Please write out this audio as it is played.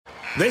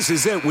This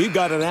is it. We've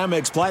got an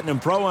Amex Platinum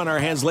Pro on our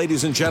hands,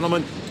 ladies and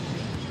gentlemen.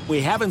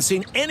 We haven't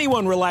seen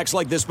anyone relax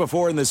like this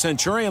before in the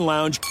Centurion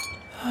Lounge.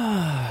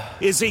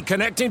 Is he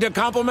connecting to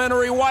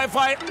complimentary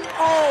Wi-Fi?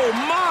 Oh,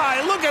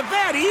 my. Look at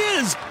that. He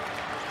is.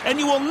 And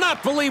you will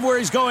not believe where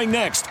he's going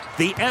next.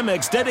 The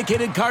Amex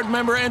dedicated card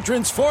member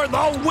entrance for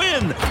the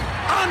win.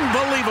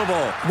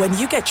 Unbelievable. When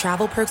you get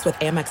travel perks with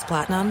Amex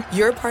Platinum,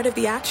 you're part of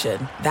the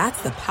action.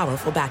 That's the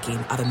powerful backing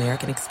of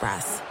American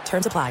Express.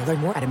 Terms apply. Learn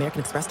more at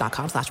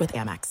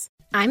americanexpress.com/withAmex.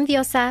 I'm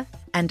Diosa.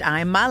 And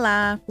I'm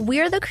Mala.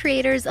 We're the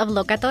creators of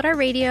Locatora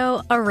Radio,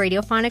 a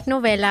radiophonic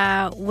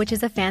novela, which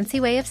is a fancy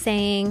way of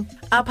saying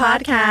a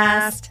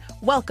podcast.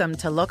 Welcome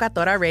to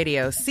Locatora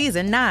Radio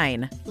Season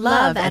 9.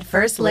 Love at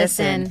First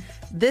Listen.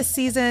 This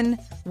season,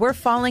 we're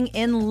falling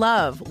in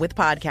love with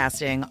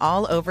podcasting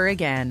all over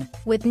again.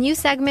 With new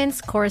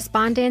segments,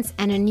 correspondence,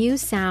 and a new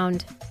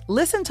sound.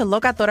 Listen to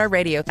Locatora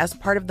Radio as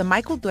part of the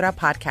Michael Dura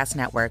Podcast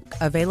Network.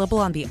 Available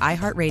on the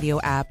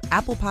iHeartRadio app,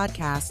 Apple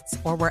Podcasts,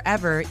 or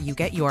wherever you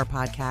get your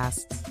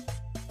podcasts.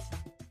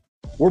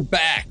 We're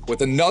back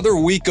with another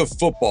week of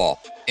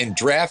football, and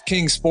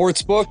DraftKings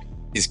Sportsbook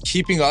is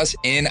keeping us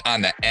in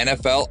on the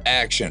NFL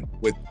action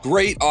with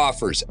great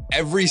offers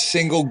every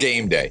single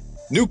game day.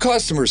 New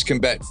customers can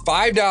bet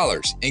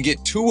 $5 and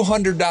get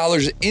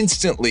 $200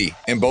 instantly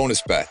in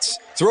bonus bets.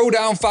 Throw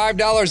down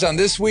 $5 on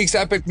this week's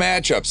epic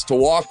matchups to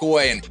walk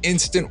away an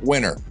instant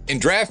winner.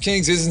 And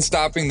DraftKings isn't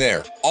stopping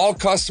there. All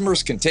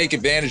customers can take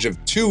advantage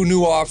of 2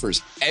 new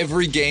offers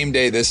every game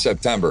day this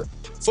September.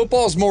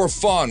 Football's more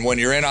fun when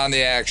you're in on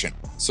the action.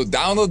 So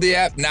download the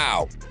app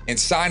now and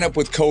sign up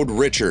with code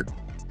RICHARD.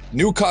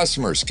 New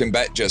customers can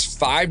bet just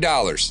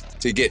 $5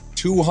 to get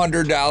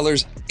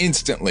 $200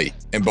 instantly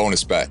in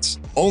bonus bets.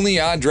 Only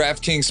on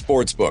DraftKings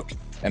Sportsbook,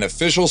 an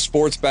official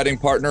sports betting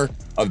partner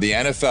of the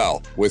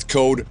NFL, with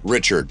code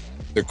RICHARD.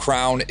 The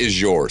crown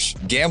is yours.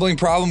 Gambling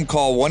problem?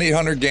 Call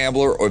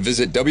 1-800-GAMBLER or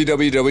visit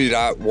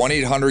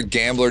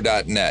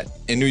www.1800gambler.net.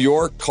 In New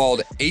York,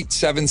 called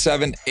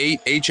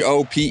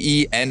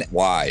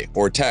 877-8-HOPENY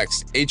or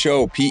text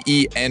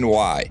HOPENY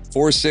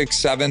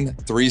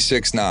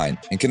 467-369.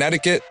 In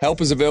Connecticut,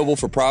 help is available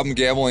for problem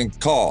gambling.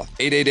 Call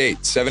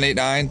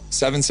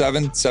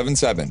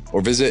 888-789-7777 or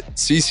visit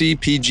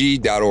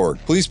ccpg.org.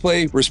 Please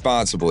play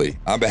responsibly.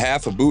 On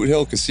behalf of Boot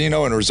Hill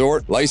Casino and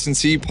Resort,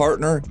 licensee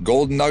partner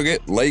Golden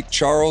Nugget, Lake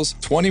Charles,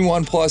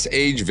 21 plus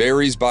age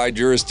varies by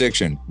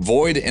jurisdiction.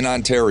 Void in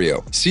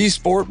Ontario. See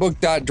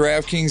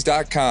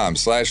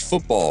sportbook.draftkings.com/football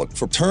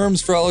for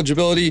terms for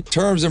eligibility,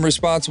 terms and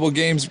responsible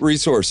games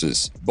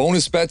resources.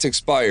 Bonus bets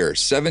expire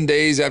 7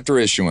 days after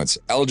issuance.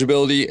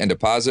 Eligibility and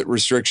deposit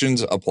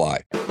restrictions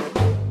apply.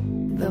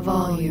 The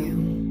volume.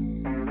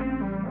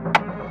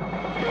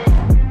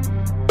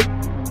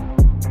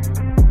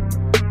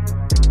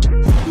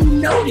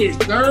 Notice,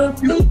 sir.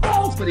 You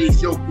falls for these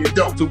jokers.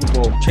 Don't Super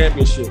Bowl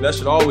championship. That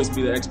should always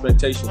be the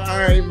expectation.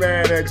 I ain't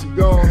mad at you.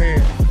 Go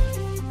ahead.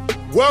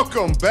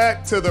 Welcome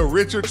back to the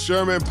Richard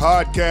Sherman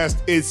Podcast.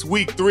 It's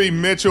week 3,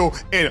 Mitchell,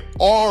 and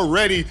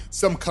already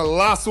some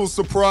colossal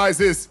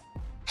surprises.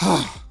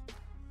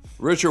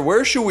 Richard,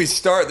 where should we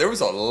start? There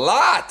was a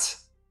lot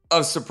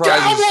of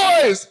surprises.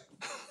 Cowboys!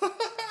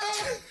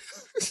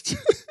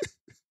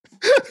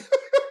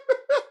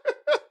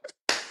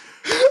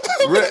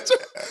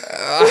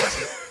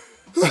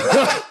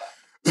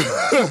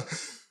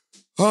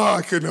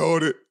 I couldn't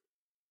hold it.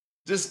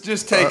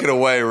 Just take it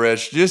away,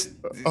 Rich. Let's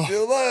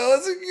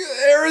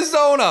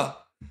Arizona.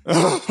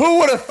 Who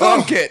would have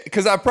thunk it?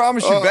 Because I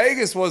promise you,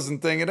 Vegas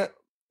wasn't thinking it.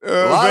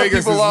 A lot Vegas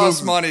of people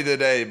lost money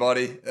today,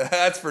 buddy.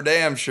 That's for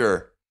damn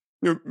sure.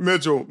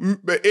 Mitchell,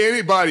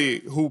 anybody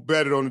who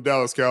betted on the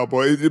Dallas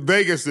Cowboys,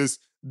 Vegas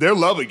they're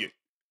loving it,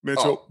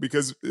 Mitchell,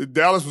 because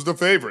Dallas was the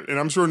favorite. And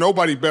I'm sure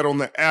nobody bet on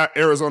the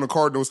Arizona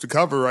Cardinals to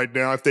cover right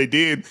now. If they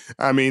did,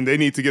 I mean, they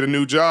need to get a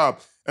new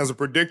job as a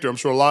predictor. I'm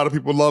sure a lot of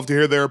people love to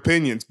hear their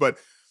opinions. But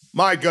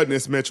my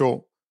goodness,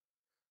 Mitchell,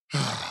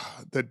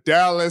 the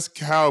Dallas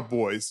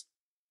Cowboys,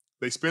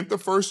 they spent the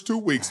first 2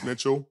 weeks,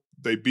 Mitchell.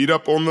 They beat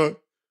up on the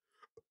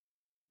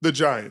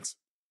Giants.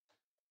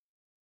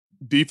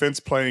 Defense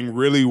playing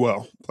really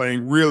well. A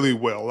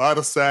lot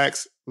of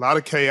sacks, a lot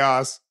of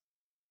chaos.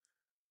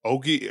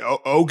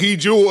 Ogie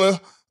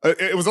Jewell.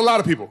 It was a lot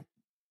of people.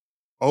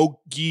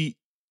 Ogie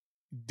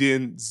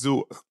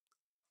Denzua.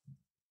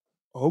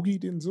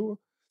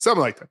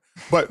 Something like that.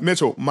 But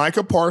Mitchell,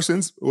 Micah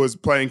Parsons was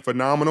playing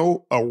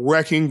phenomenal,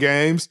 wrecking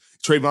games.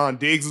 Trayvon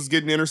Diggs was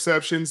getting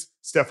interceptions.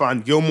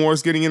 Stephon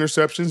Gilmore's getting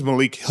interceptions.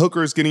 Malik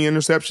Hooker's getting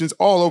interceptions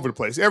all over the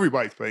place.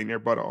 Everybody's playing their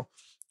butt off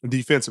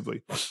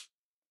defensively.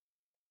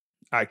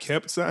 I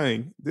kept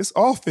saying, this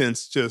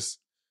offense just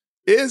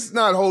is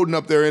not holding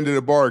up their end of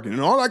the bargain.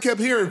 And all I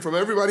kept hearing from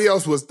everybody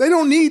else was, they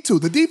don't need to.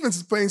 The defense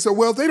is playing so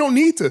well, they don't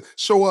need to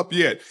show up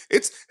yet.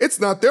 It's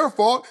not their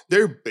fault.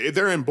 They're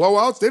in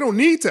blowouts. They don't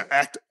need to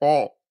act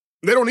all.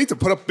 They don't need to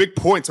put up big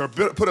points or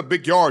put up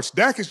big yards.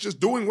 Dak is just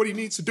doing what he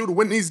needs to do to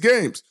win these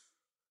games.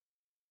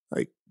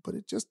 But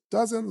it just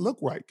doesn't look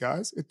right,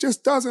 guys. It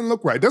just doesn't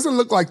look right. It doesn't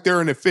look like they're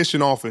an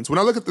efficient offense. When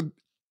I look at the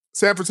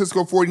San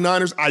Francisco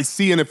 49ers, I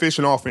see an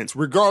efficient offense,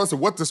 regardless of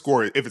what the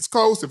score is. If it's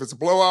close, if it's a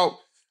blowout,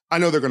 I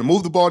know they're going to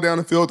move the ball down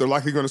the field. They're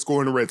likely going to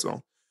score in the red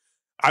zone.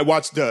 I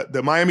watched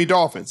the Miami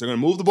Dolphins. They're going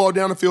to move the ball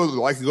down the field. They're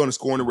likely going to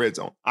score in the red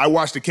zone. I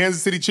watched the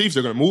Kansas City Chiefs.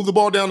 They're going to move the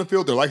ball down the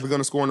field. They're likely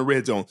going to score in the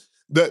red zone.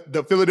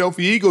 The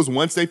Philadelphia Eagles,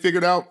 once they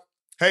figured out,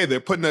 hey, they're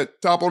putting the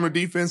top on the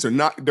defense. They're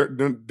not going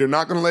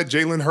to let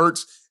Jalen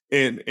Hurts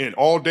and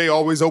all day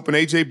always open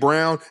A.J.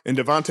 Brown and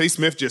Devontae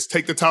Smith just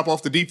take the top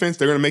off the defense.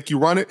 They're going to make you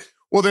run it.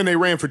 Well, then they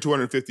ran for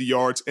 250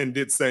 yards and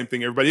did the same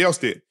thing everybody else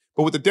did.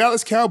 But with the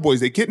Dallas Cowboys,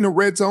 they get in the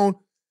red zone.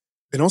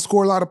 They don't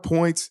score a lot of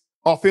points.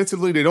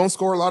 Offensively, they don't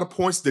score a lot of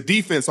points. The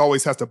defense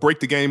always has to break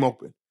the game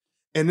open.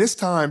 And this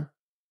time,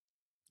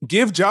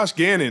 give Josh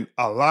Gannon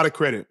a lot of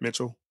credit,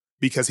 Mitchell,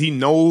 because he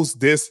knows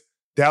this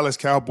Dallas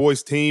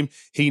Cowboys team.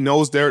 He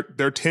knows their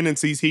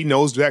tendencies. He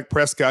knows Dak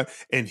Prescott,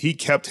 and he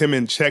kept him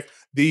in check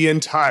the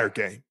entire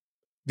game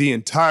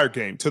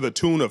to the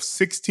tune of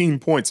 16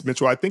 points,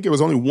 Mitchell. I think it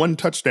was only one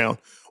touchdown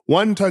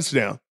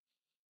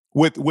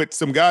with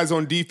some guys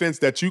on defense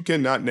that you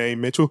cannot name,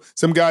 Mitchell,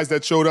 some guys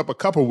that showed up a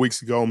couple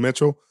weeks ago,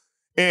 Mitchell.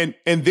 And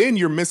then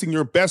you're missing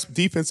your best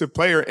defensive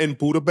player in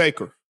Budda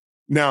Baker.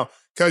 Now,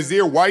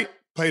 Kazir White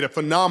played a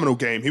phenomenal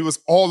game. He was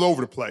all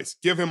over the place.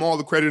 Give him all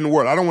the credit in the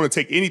world. I don't want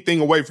to take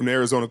anything away from the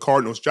Arizona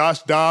Cardinals.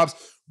 Josh Dobbs,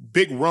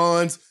 big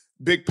runs,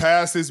 big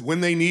passes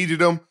when they needed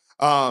them.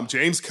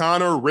 James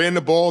Conner ran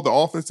the ball. The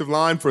offensive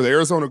line for the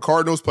Arizona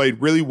Cardinals played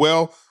really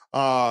well.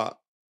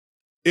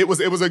 It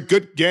was a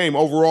good game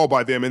overall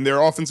by them, and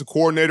their offensive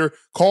coordinator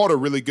called a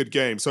really good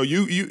game. So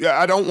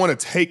I don't want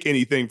to take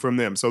anything from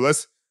them. So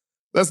let's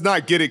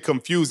not get it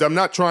confused. I'm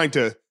not trying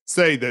to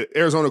say that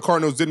Arizona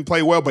Cardinals didn't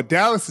play well, but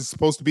Dallas is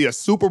supposed to be a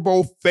Super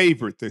Bowl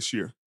favorite this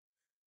year.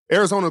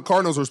 Arizona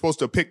Cardinals were supposed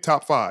to pick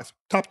top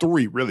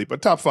 3 really,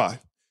 but top 5.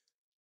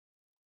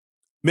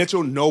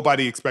 Mitchell,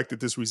 nobody expected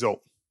this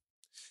result.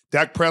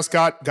 Dak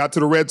Prescott got to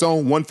the red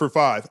zone 1 for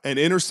 5, an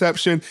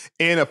interception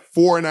and a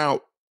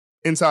 4-and-out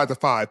inside the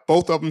 5,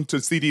 both of them to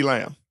CeeDee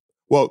Lamb.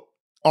 Well,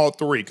 all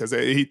 3, because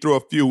he threw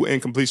a few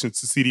incompletions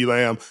to CeeDee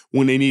Lamb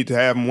when they needed to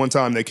have him. One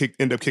time they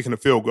end up kicking a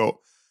field goal.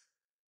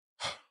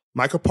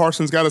 Micah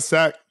Parsons got a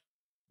sack,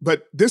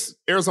 but this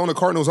Arizona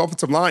Cardinals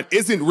offensive line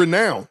isn't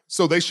renowned,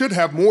 so they should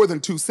have more than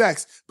 2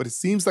 sacks, but it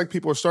seems like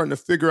people are starting to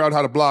figure out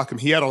how to block him.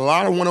 He had a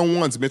lot of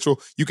one-on-ones, Mitchell.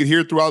 You could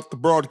hear throughout the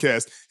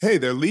broadcast, hey,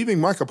 they're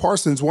leaving Micah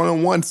Parsons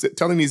one-on-one,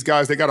 telling these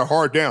guys they got a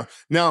hard down.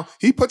 Now,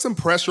 he put some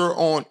pressure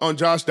on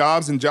Josh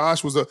Dobbs, and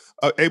Josh was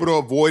able to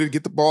avoid it,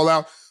 get the ball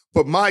out.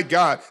 But my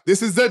God,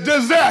 this is a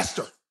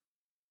disaster.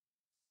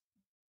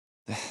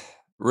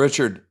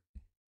 Richard,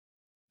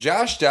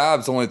 Josh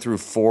Dobbs only threw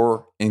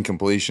 4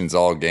 incompletions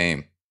all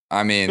game.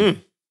 I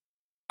mean,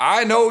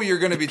 I know you're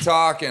going to be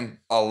talking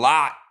a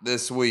lot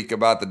this week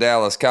about the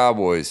Dallas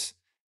Cowboys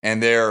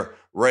and their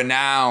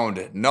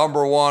renowned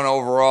number 1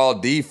 overall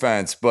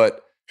defense,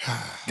 but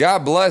God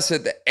bless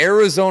it, the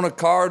Arizona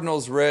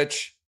Cardinals,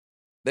 Rich,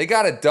 they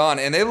got it done,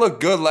 and they looked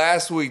good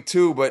last week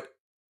too, but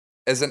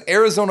as an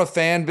Arizona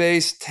fan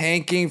base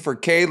tanking for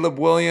Caleb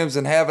Williams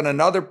and having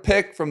another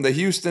pick from the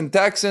Houston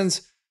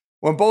Texans,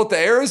 when both the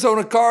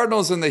Arizona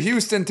Cardinals and the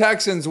Houston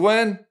Texans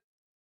win,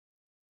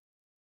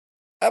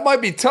 that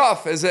might be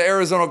tough as an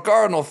Arizona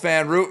Cardinal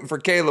fan rooting for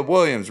Caleb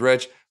Williams,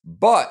 Rich.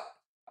 But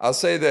I'll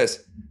say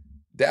this,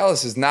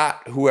 Dallas is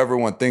not who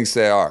everyone thinks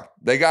they are.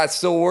 They got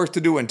still work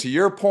to do. And to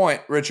your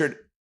point, Richard,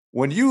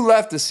 when you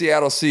left the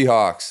Seattle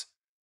Seahawks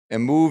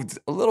and moved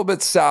a little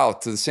bit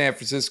south to the San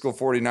Francisco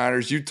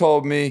 49ers, you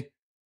told me,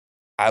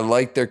 I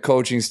like their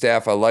coaching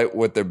staff. I like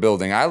what they're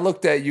building. I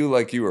looked at you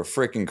like you were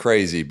freaking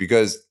crazy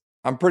because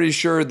I'm pretty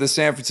sure the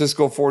San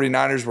Francisco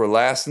 49ers were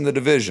last in the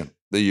division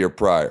the year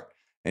prior.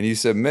 And you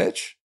said,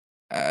 Mitch,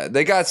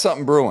 they got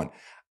something brewing.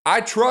 I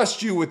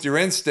trust you with your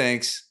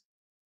instincts,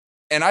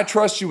 and I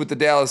trust you with the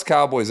Dallas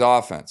Cowboys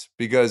offense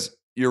because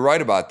you're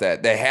right about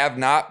that. They have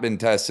not been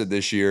tested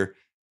this year,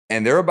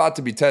 and they're about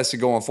to be tested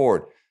going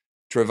forward.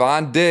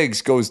 Trevon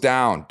Diggs goes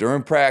down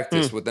during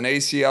practice with an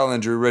ACL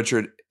injury,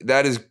 Richard.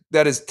 That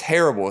is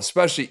terrible,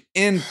 especially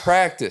in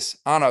practice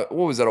on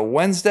a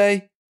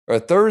Wednesday or a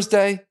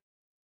Thursday?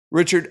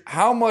 Richard,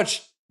 how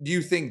much do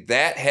you think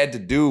that had to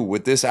do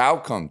with this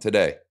outcome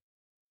today?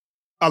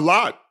 A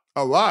lot.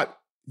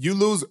 You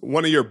lose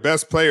one of your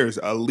best players,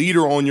 a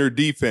leader on your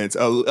defense,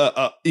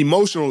 a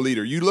emotional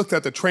leader. You looked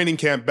at the training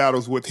camp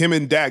battles with him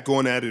and Dak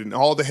going at it and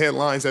all the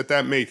headlines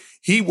that made.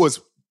 He was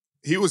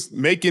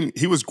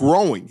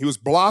growing. He was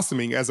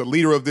blossoming as a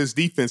leader of this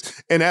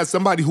defense and as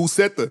somebody who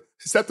set the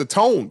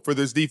tone for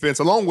this defense,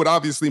 along with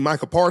obviously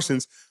Micah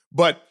Parsons.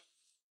 But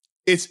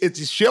it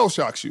just shell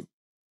shocks you.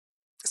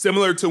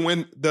 Similar to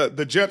when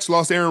the Jets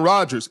lost Aaron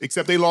Rodgers,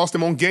 except they lost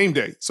him on game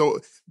day.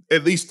 So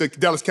at least the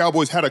Dallas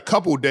Cowboys had a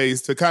couple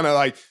days to kind of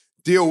like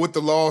deal with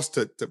the loss,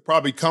 to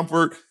probably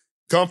comfort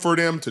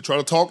him, to try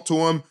to talk to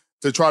him,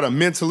 to try to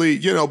mentally,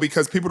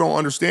 because people don't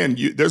understand.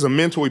 There's a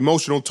mental,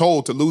 emotional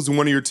toll to losing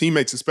one of your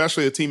teammates,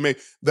 especially a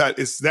teammate that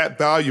is that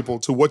valuable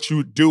to what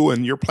you do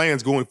and your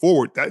plans going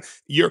forward.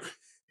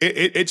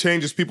 it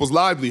changes people's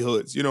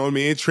livelihoods. You know what I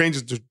mean? It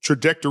changes the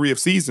trajectory of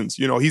seasons.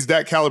 You know, he's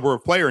that caliber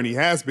of player, and he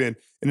has been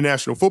in the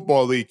National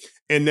Football League.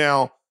 And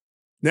now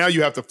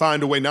you have to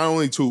find a way not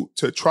only to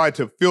try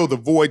to fill the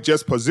void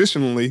just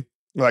positionally,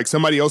 like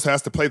somebody else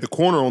has to play the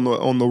corner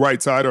on the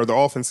right side or the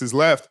offense is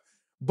left,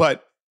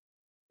 but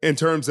in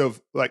terms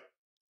of like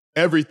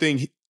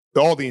everything,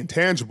 all the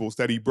intangibles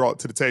that he brought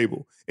to the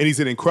table. And he's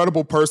an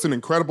incredible person,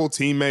 incredible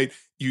teammate.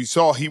 You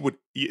saw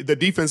the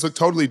defense looked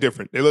totally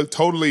different. They looked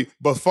totally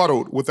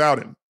befuddled without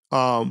him.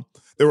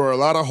 There were a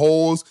lot of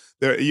holes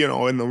there, you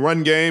know, in the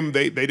run game.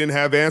 They didn't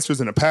have answers.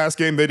 In the pass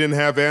game, they didn't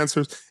have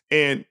answers.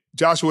 And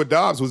Joshua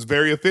Dobbs was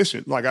very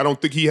efficient. Like, I don't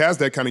think he has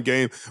that kind of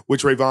game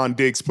with Trayvon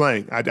Diggs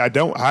playing. I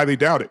don't highly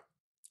doubt it.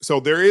 So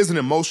there is an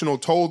emotional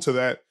toll to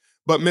that.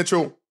 But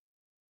Mitchell,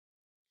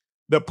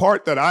 the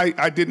part that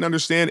I didn't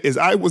understand is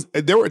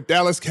there were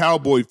Dallas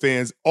Cowboy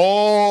fans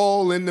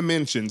all in the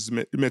mentions,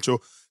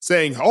 Mitchell,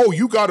 saying, "Oh,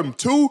 you got him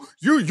too?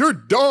 You're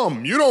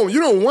dumb. You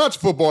don't watch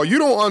football. You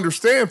don't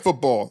understand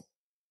football."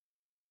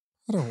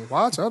 I don't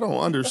watch. I don't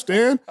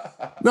understand.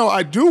 No,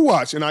 I do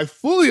watch, and I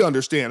fully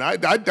understand.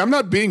 I'm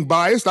not being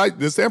biased.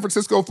 The San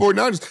Francisco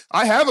 49ers,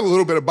 I have a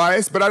little bit of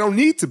bias, but I don't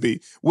need to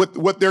be with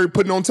what they're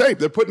putting on tape.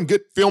 They're putting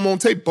good film on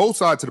tape, both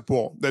sides of the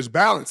ball. There's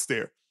balance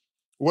there.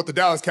 What the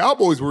Dallas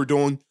Cowboys were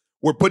doing,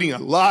 we're putting a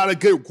lot of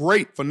good,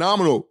 great,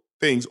 phenomenal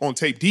things on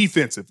tape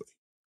defensively.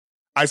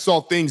 I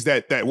saw things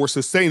that were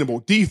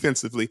sustainable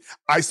defensively.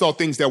 I saw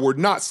things that were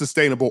not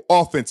sustainable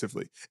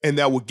offensively, and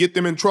that would get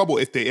them in trouble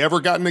if they ever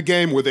got in a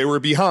game where they were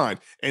behind.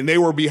 And they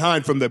were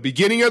behind from the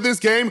beginning of this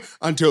game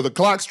until the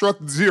clock struck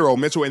 0,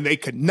 Mitchell, and they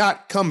could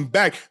not come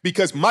back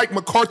because Mike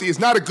McCarthy is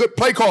not a good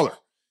play caller.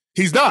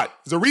 He's not.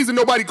 There's a reason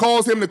nobody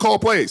calls him to call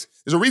plays.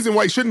 There's a reason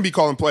why he shouldn't be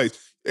calling plays.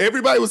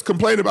 Everybody was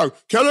complaining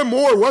about Kellen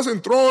Moore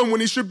wasn't throwing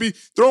when he should be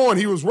throwing.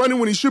 He was running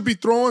when he should be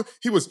throwing.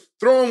 He was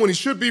throwing when he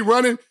should be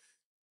running.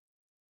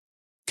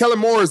 Kellen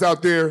Moore is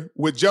out there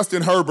with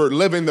Justin Herbert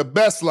living the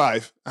best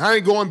life. I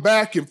ain't going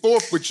back and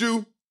forth with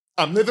you.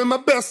 I'm living my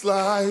best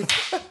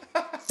life.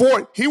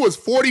 He was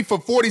 40 for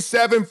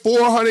 47,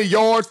 400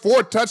 yards,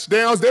 4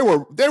 touchdowns. They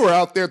were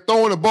out there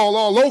throwing the ball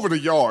all over the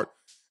yard.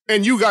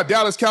 And you got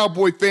Dallas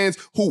Cowboy fans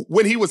who,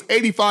 when he was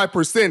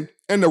 85%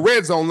 in the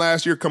red zone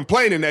last year,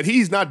 complaining that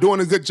he's not doing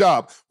a good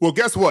job. Well,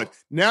 guess what?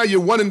 Now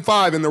you're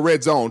 1-5 in the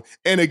red zone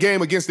in a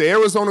game against the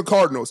Arizona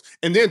Cardinals,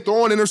 and then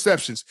throwing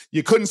interceptions.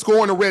 You couldn't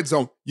score in the red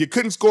zone. You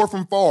couldn't score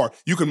from far.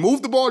 You can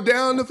move the ball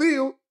down the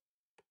field,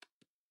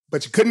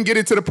 but you couldn't get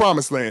it to the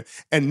promised land.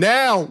 And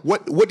now,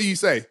 what do you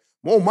say?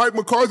 Oh, Mike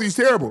McCarthy's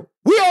terrible.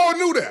 We all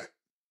knew that.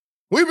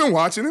 We've been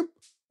watching him.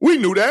 We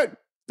knew that.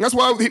 That's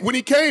why when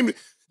he came,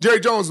 Jerry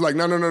Jones was like,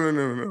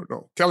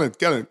 no. Kellen's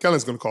going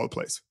to call the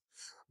plays.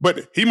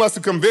 But he must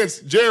have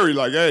convinced Jerry,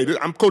 like, hey,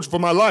 I'm coaching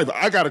for my life.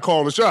 I got to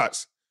call the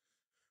shots.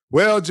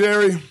 Well,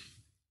 Jerry,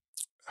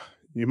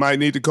 you might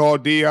need to call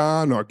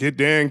Dion or get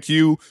Dan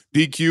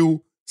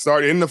DQ,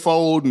 start in the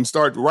fold and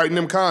start writing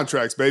them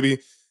contracts, baby,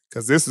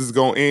 because this is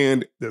going to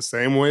end the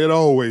same way it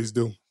always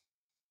do.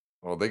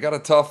 Well, they got a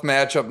tough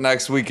matchup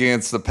next week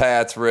against the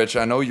Pats, Rich.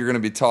 I know you're going to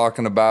be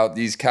talking about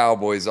these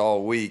Cowboys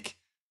all week.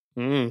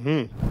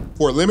 Mm-hmm.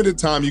 For a limited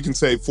time, you can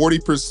save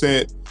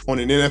 40% on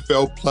an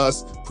NFL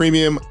Plus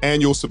premium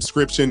annual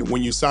subscription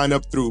when you sign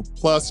up through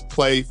Plus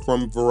Play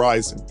from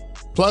Verizon.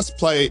 Plus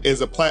Play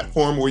is a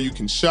platform where you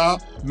can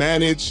shop,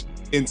 manage,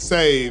 and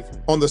save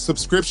on the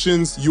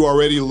subscriptions you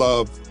already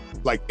love,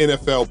 like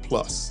NFL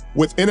Plus.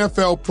 With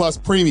NFL Plus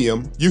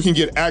Premium, you can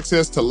get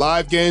access to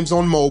live games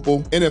on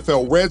mobile,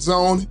 NFL Red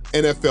Zone,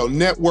 NFL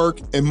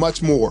Network, and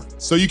much more.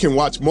 So you can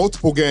watch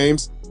multiple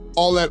games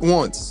all at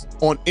once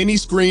on any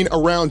screen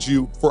around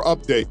you for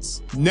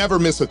updates. Never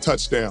miss a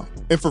touchdown.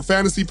 And for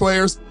fantasy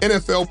players,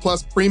 NFL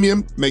Plus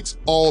Premium makes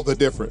all the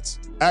difference.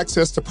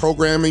 Access to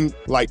programming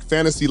like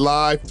Fantasy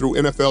Live through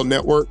NFL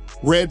Network,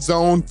 Red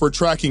Zone for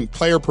tracking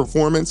player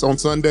performance on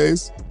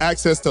Sundays,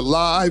 access to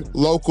live,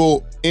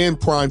 local, and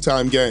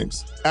primetime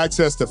games,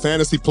 access to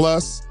Fantasy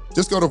Plus.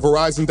 Just go to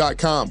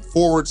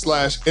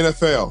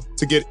Verizon.com/NFL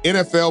to get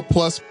NFL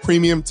Plus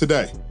Premium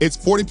today. It's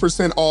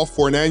 40% off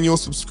for an annual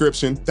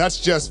subscription. That's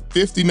just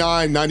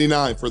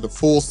 $59.99 for the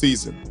full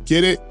season.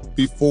 Get it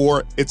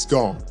before it's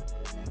gone.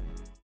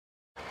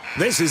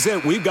 This is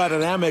it. We've got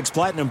an Amex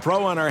Platinum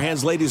Pro on our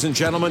hands, ladies and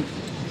gentlemen.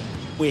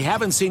 We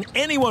haven't seen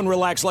anyone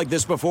relax like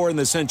this before in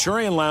the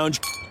Centurion Lounge.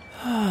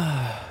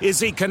 Is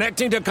he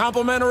connecting to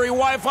complimentary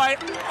Wi-Fi?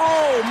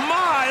 Oh,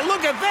 my.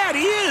 Look at that.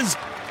 He is.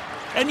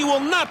 And you will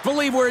not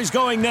believe where he's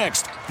going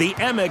next. The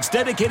Amex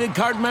dedicated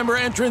card member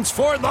entrance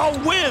for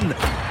the win.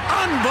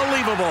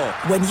 Unbelievable.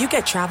 When you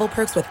get travel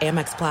perks with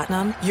Amex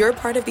Platinum, you're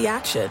part of the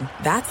action.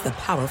 That's the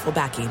powerful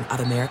backing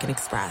of American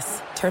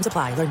Express. Terms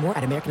apply. Learn more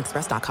at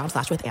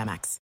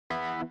americanexpress.com/withAmex.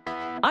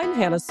 I'm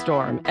Hannah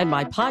Storm, and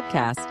my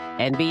podcast,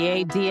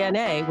 NBA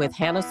DNA with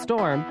Hannah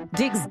Storm,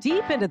 digs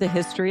deep into the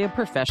history of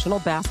professional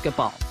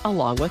basketball,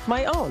 along with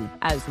my own,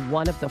 as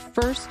one of the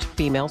first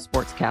female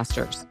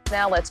sportscasters.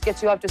 Now let's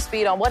get you up to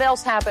speed on what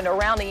else happened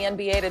around the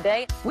NBA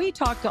today. We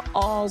talk to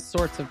all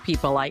sorts of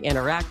people I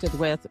interacted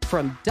with,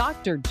 from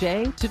Dr.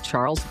 J to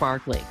Charles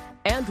Barkley,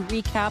 and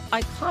recap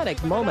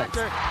iconic moments.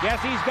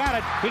 Yes, he's got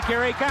it.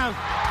 Here he comes.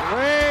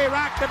 Way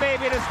rock the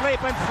baby to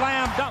sleep and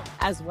slam dunk.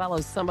 As well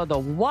as some of the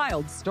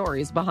wild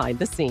stories behind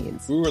the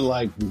scenes. We were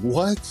like,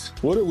 what?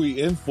 What are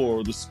we in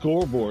for? The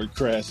scoreboard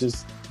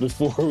crashes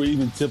before we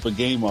even tip a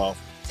game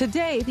off.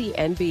 Today, the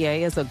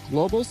NBA is a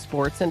global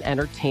sports and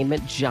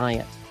entertainment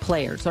giant.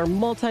 Players are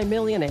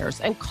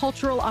multimillionaires and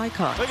cultural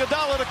icons.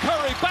 Iguodala to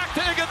Curry, back to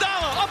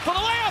Iguodala, up for the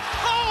layup.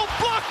 Oh,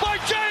 blocked by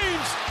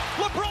James.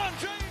 LeBron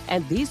James.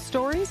 And these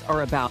stories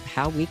are about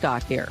how we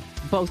got here,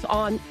 both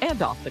on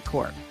and off the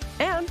court.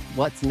 And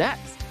what's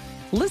next?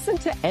 Listen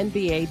to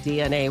NBA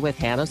DNA with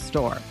Hannah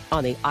Storm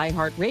on the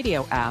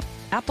iHeartRadio app,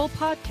 Apple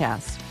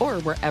Podcasts,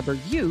 or wherever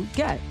you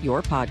get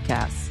your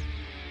podcasts.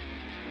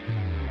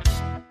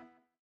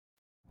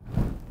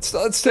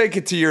 So let's take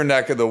it to your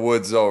neck of the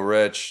woods, though,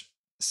 Rich.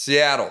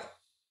 Seattle.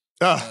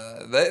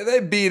 They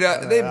beat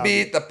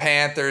the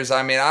Panthers.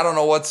 I mean, I don't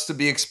know what's to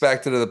be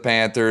expected of the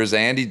Panthers.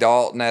 Andy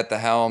Dalton at the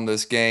helm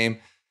this game.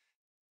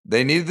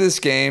 They needed this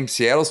game.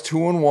 Seattle's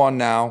 2-1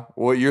 now.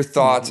 What are your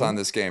thoughts on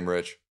this game,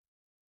 Rich?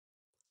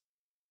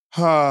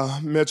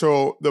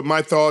 Mitchell,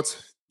 my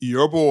thoughts,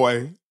 your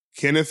boy,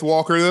 Kenneth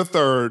Walker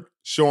III,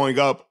 showing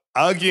up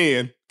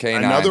again. K9.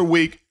 Another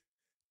week,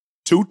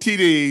 2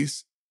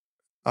 TDs.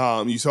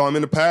 You saw him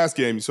in the pass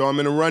game. You saw him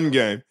in the run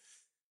game.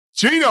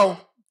 Gino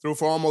threw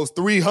for almost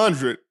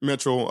 300,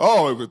 Mitchell.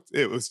 Oh,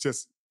 it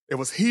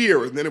was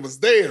here, and then it was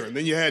there. And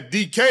then you had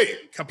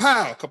DK,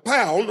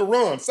 kapow, on the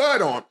run,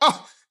 sidearm.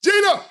 Oh,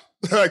 Gino!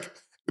 Like,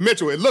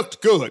 Mitchell, it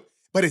looked good,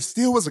 but it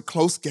still was a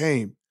close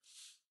game.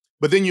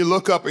 But then you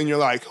look up and you're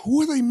like,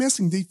 who are they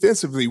missing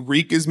defensively?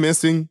 Reek is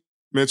missing,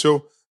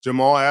 Mitchell.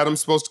 Jamal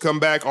Adams supposed to come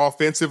back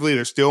offensively.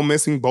 They're still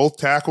missing both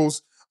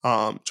tackles.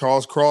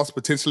 Charles Cross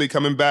potentially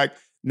coming back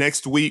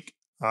next week.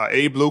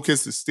 Abe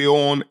Lucas is still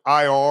on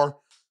IR.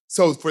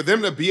 So for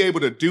them to be able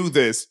to do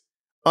this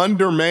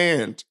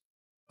undermanned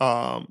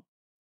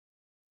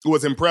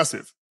was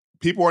impressive.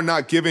 People are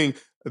not giving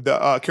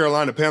the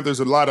Carolina Panthers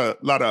a lot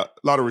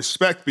of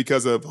respect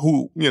because of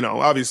who,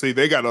 obviously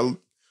they got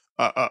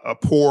a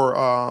poor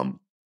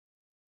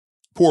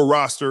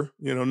roster,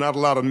 not a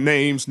lot of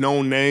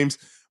known names,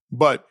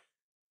 but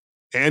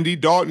Andy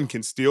Dalton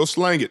can still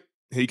slang it.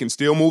 He can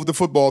still move the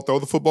football, throw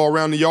the football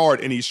around the yard,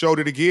 and he showed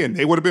it again.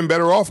 They would have been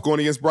better off going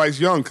against Bryce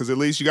Young because at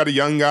least you got a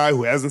young guy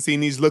who hasn't seen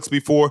these looks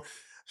before.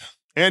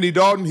 Andy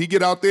Dalton, he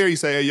get out there, he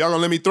say, hey, y'all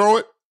gonna let me throw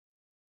it?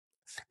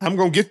 I'm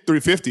gonna get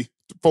 350,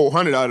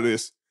 400 out of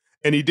this.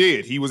 And he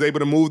did. He was able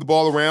to move the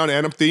ball around.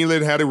 Adam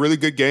Thielen had a really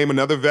good game,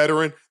 another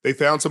veteran. They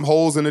found some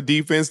holes in the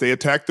defense. They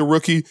attacked the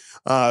rookie,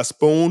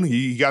 Spoon.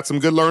 He got some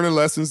good learning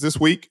lessons this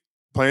week,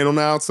 playing on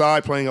the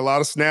outside, playing a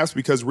lot of snaps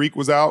because Reek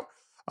was out.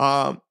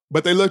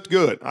 But they looked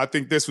good. I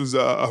think this was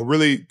a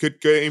really good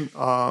game.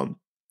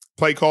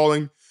 Play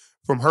calling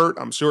from Hurt.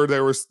 I'm sure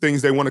there was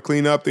things they want to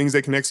clean up, things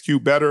they can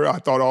execute better. I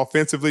thought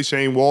offensively,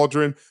 Shane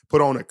Waldron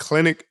put on a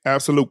clinic,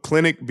 absolute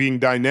clinic, being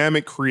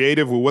dynamic,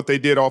 creative with what they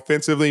did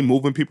offensively,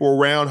 moving people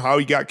around, how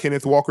he got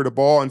Kenneth Walker the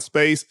ball in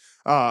space.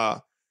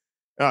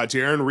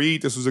 Jaron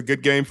Reed, this was a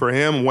good game for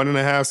him,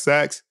 1.5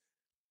 sacks.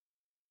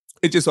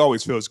 It just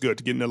always feels good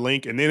to get in the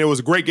link. And then it was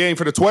a great game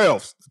for the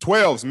 12s. The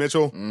 12s,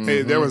 Mitchell. Mm-hmm.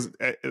 Hey, there was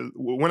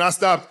when I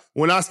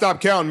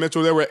stopped counting,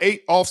 Mitchell, there were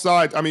 8 false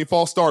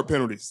start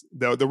penalties.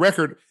 The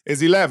record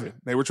is 11.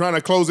 They were trying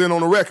to close in on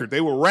the record. They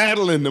were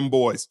rattling them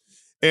boys.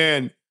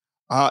 And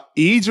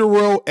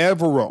Ejiro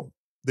Evero,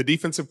 the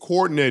defensive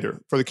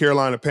coordinator for the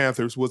Carolina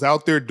Panthers, was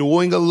out there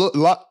doing a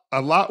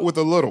lot with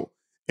a little.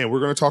 And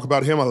we're going to talk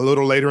about him a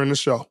little later in the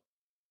show.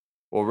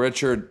 Well,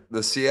 Richard,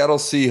 the Seattle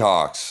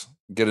Seahawks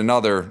get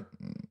another,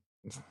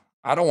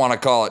 I don't want to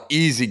call it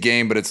easy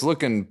game, but it's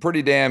looking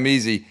pretty damn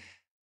easy.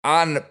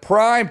 On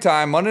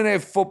primetime, Monday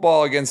Night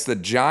Football against the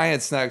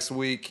Giants next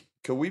week,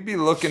 could we be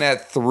looking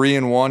at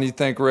 3-1, you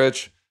think,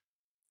 Rich?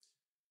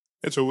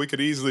 So we could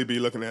easily be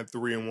looking at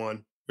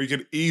 3-1. We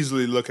could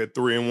easily look at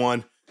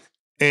 3-1.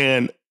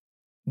 And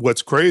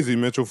what's crazy,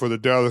 Mitchell, for the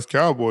Dallas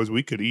Cowboys,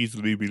 we could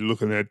easily be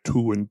looking at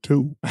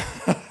 2-2.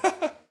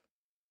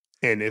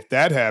 And if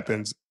that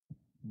happens,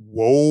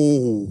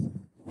 whoa.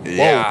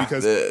 Yeah,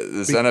 because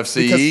this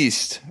NFC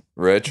East,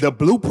 Rich. The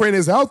blueprint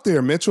is out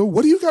there, Mitchell.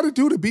 What do you got to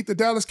do to beat the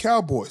Dallas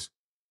Cowboys?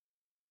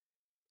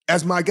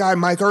 As my guy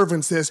Mike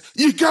Irvin says,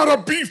 you got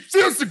to be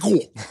physical.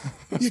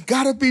 You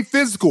got to be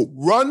physical.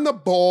 Run the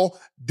ball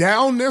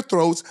down their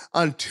throats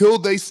until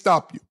they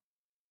stop you.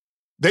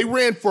 They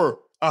ran for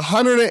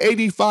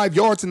 185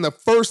 yards in the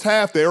first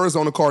half, the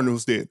Arizona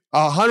Cardinals did.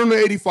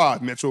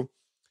 185, Mitchell.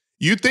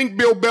 You think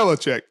Bill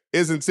Belichick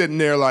isn't sitting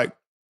there like,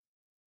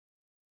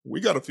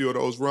 we got a few of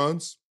those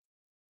runs.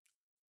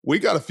 We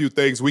got a few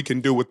things we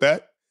can do with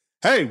that.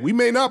 Hey, we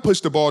may not push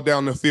the ball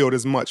down the field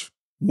as much,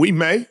 We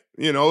may.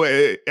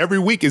 Every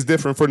week is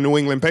different for New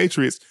England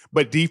Patriots.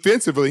 But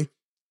defensively,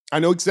 I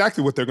know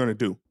exactly what they're going to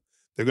do.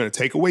 They're going to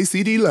take away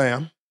CeeDee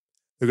Lamb.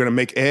 They're going to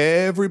make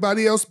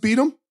everybody else beat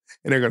them,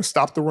 and they're going to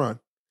stop the run.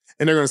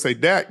 And they're going to say,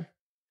 Dak,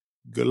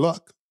 good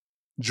luck.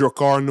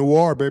 Drakkar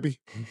Noir, baby.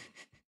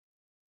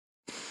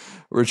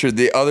 Richard,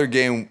 the other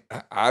game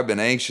I've been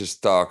anxious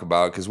to talk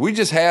about, because we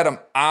just had him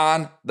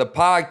on the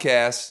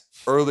podcast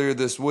earlier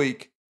this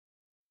week.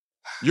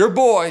 Your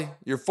boy,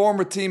 your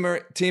former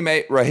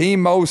teammate,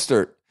 Raheem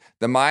Mostert,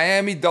 the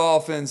Miami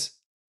Dolphins,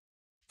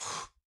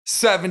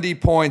 70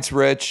 points,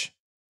 Rich.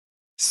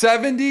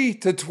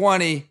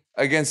 70-20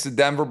 against the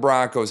Denver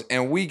Broncos.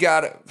 And we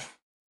got to,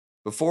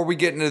 before we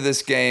get into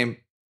this game,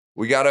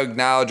 we got to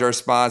acknowledge our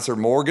sponsor,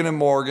 Morgan &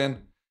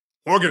 Morgan.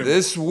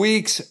 This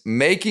week's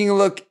Making It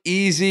Look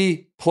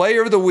Easy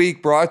Player of the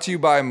Week brought to you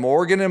by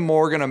Morgan &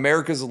 Morgan,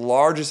 America's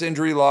largest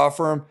injury law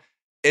firm.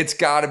 It's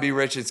got to be,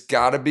 Rich. It's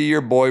got to be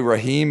your boy,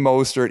 Raheem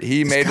Mostert.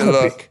 He made it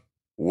look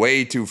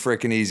way too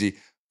freaking easy.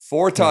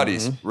 4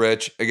 tutties,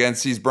 Rich,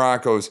 against these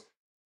Broncos.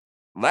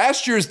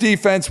 Last year's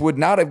defense would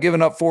not have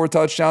given up 4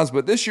 touchdowns,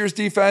 but this year's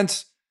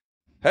defense,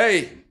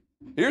 hey,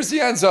 here's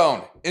the end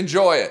zone.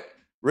 Enjoy it.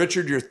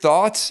 Richard, your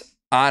thoughts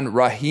on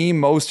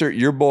Raheem Mostert,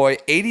 your boy?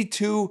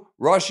 82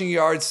 rushing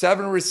yards,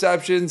 7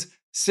 receptions,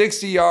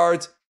 60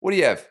 yards. What do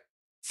you have?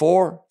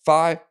 4,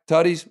 5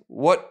 tutties?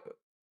 What?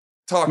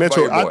 Talk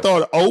Mitchell, about your boy. I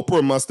thought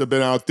Oprah must have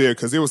been out there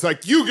because it was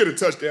like, you get a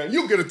touchdown,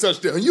 you get a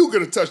touchdown, you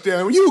get a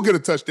touchdown, you get a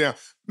touchdown.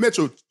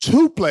 Mitchell,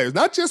 2 players,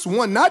 not just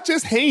one, not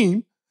just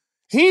Heem.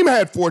 Heem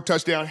had 4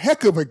 touchdowns.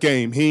 Heck of a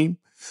game, Heem.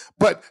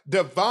 But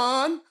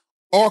Devon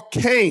or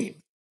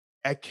Kane.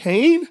 At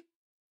Kane,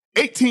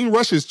 18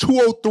 rushes,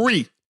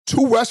 203,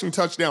 2 rushing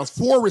touchdowns,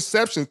 4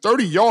 receptions,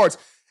 30 yards,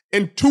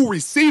 and 2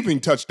 receiving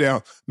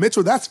touchdowns.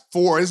 Mitchell, that's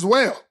 4 as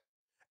well.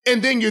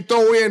 And then you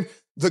throw in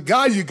the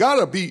guy you got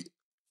to be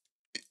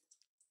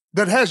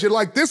that has you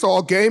like this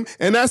all game,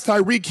 and that's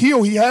Tyreek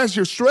Hill. He has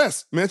your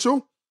stress,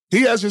 Mitchell.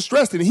 He has your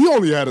stress, and he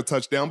only had a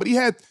touchdown, but he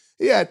had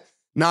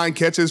 9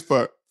 catches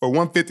for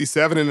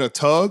 157 and a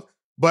tug,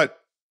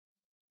 but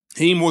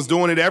Heem was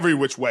doing it every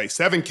which way.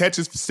 7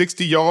 catches for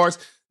 60 yards,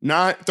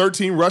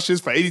 13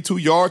 rushes for 82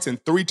 yards,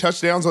 and 3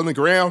 touchdowns on the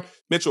ground.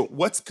 Mitchell,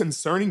 what's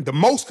concerning? The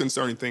most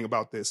concerning thing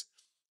about this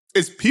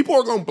is people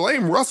are going to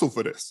blame Russell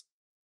for this.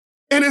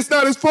 And it's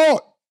not his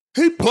fault.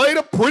 He played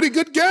a pretty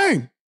good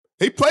game.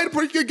 He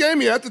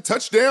had the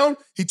touchdown.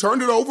 He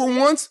turned it over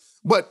once,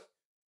 but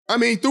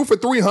he threw for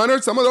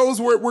 300. Some of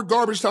those were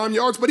garbage time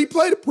yards, but he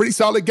played a pretty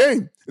solid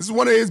game. This is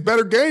one of his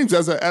better games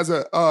as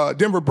a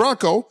Denver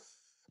Bronco.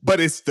 But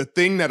it's the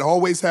thing that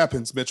always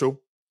happens, Mitchell.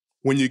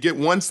 When you get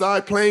one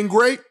side playing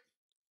great,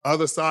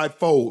 other side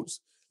folds.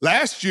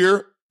 Last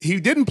year, he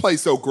didn't play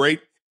so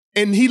great,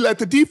 and he let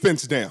the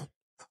defense down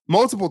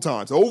multiple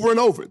times, over and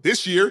over.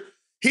 This year,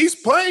 he's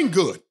playing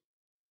good.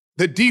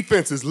 The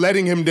defense is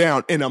letting him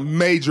down in a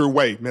major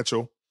way,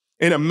 Mitchell.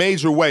 In a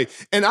major way.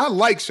 And I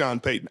like Sean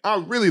Payton. I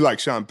really like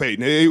Sean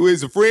Payton. He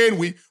was a friend.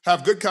 We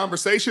have good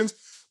conversations.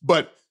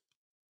 But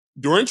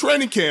during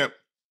training camp,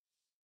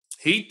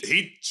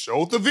 he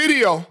showed the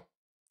video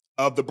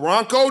of the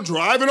Bronco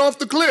driving off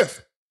the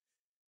cliff.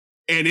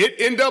 And it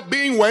ended up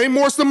being way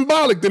more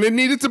symbolic than it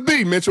needed to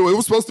be, Mitchell. It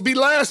was supposed to be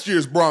last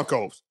year's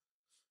Broncos.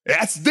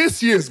 That's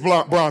this year's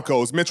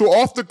Broncos, Mitchell,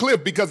 off the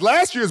cliff, because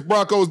last year's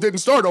Broncos didn't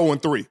start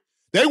 0-3.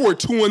 They were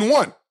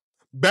 2-1.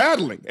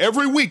 Battling.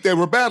 Every week they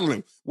were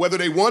battling. Whether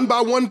they won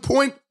by 1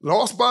 point,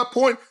 lost by a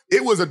point,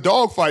 it was a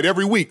dogfight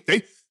every week.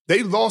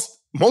 They lost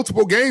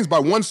multiple games by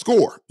 1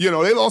 score. They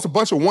lost a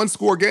bunch of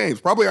 1-score games,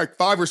 probably like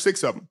 5 or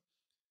 6 of them.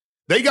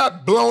 They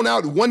got blown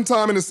out one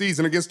time in the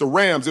season against the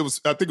Rams.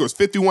 I think it was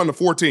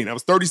 51-14. That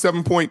was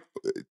 37-point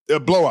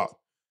blowout.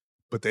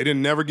 But they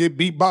didn't never get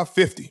beat by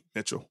 50,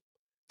 Mitchell.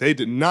 They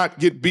did not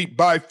get beat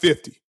by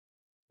 50.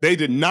 They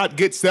did not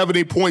get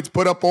 70 points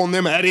put up on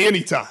them at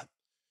any time.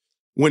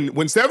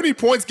 When 70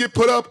 points get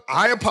put up,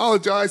 I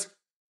apologize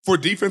for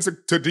defensive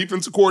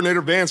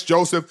coordinator Vance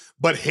Joseph,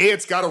 but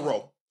heads got to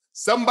roll.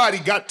 Somebody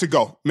got to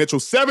go. Mitchell,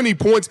 70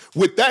 points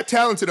with that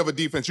talented of a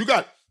defense. You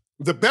got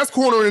the best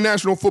corner in the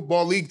National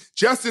Football League.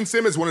 Justin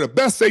Simmons, one of the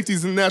best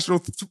safeties in the National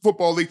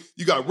Football League.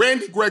 You got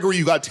Randy Gregory.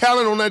 You got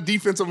talent on that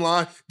defensive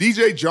line.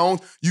 DJ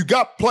Jones. You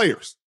got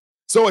players.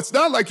 So it's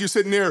not like you're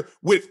sitting there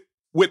with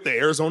the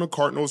Arizona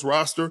Cardinals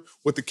roster,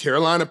 with the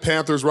Carolina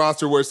Panthers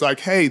roster, where it's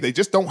like, hey, they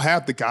just don't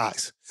have the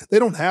guys. They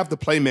don't have the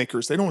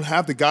playmakers. They don't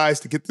have the guys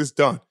to get this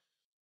done.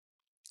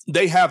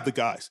 They have the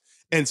guys.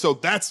 And so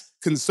that's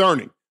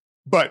concerning.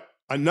 But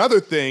another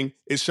thing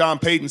is Sean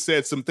Payton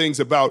said some things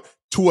about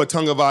Tua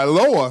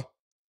Tagovailoa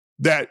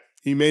that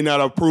he may not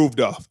have approved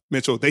of,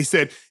 Mitchell. He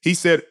said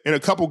in a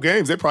couple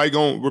games, they're probably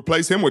going to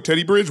replace him with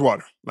Teddy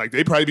Bridgewater. Like,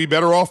 they'd probably be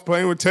better off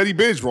playing with Teddy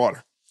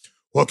Bridgewater.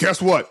 Well,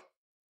 guess what?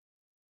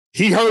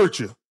 He heard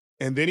you,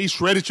 and then he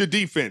shredded your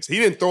defense. He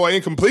didn't throw an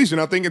incompletion,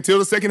 I think, until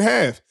the second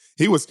half.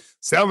 He was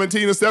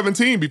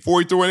 17-17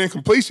 before he threw an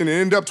incompletion and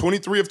ended up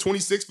 23 of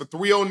 26 for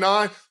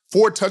 309,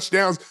 4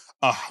 touchdowns,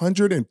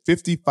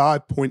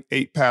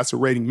 155.8 passer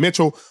rating.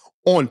 Mitchell,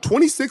 on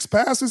 26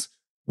 passes,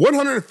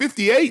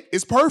 158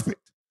 is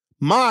perfect.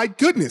 My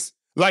goodness.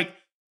 Like,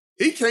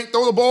 he can't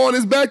throw the ball in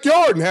his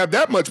backyard and have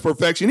that much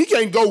perfection. He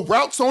can't go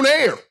routes on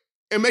air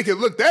and make it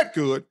look that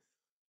good.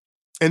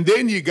 And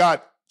then you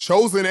got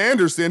Chosen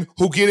Anderson,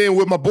 who get in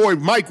with my boy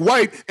Mike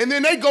White, and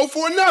then they go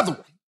for another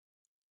one.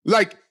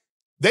 Like,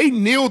 they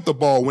kneeled the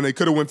ball when they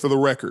could have went for the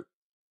record.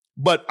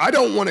 But I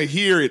don't want to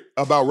hear it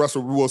about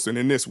Russell Wilson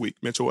in this week,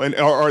 Mitchell, and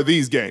or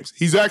these games.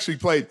 He's actually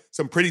played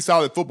some pretty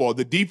solid football.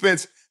 The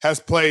defense has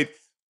played,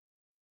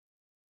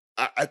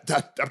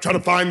 I'm trying to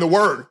find the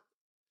word,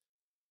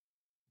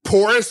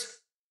 porous,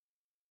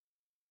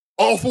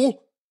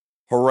 awful,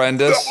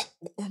 horrendous.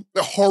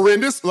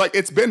 Like,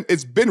 it's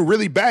been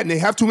really bad, and they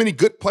have too many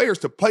good players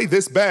to play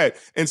this bad.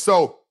 And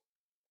so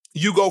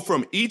you go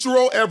from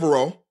Ejiro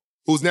Evero,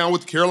 who's now with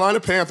the Carolina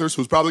Panthers,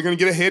 who's probably going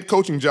to get a head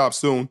coaching job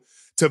soon,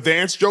 to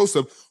Vance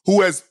Joseph,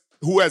 who has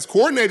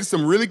coordinated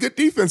some really good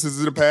defenses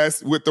in the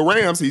past with the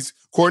Rams. He's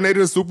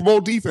coordinated a Super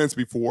Bowl defense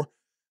before,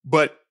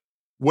 but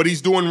what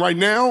he's doing right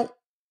now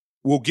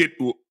will get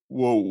him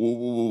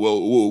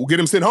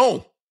sent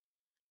home.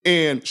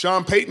 And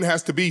Sean Payton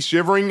has to be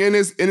shivering in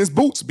his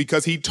boots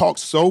because he talked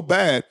so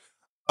bad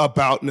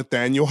about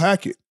Nathaniel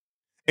Hackett.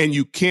 And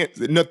you can't.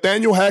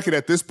 Nathaniel Hackett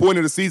at this point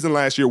of the season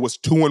last year was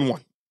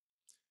 2-1.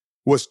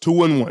 Was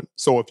 2-1.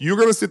 So if you're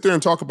going to sit there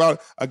and talk about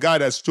a guy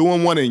that's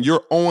 2-1 and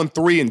you're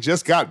 0-3 and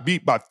just got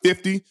beat by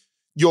 50,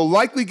 you'll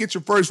likely get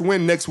your first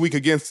win next week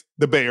against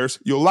the Bears.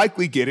 You'll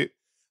likely get it,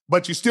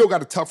 but you still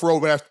got a tough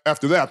road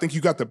after that. I think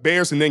you got the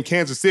Bears and then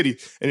Kansas City.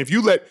 And if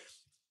you let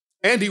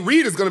Andy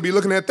Reid is going to be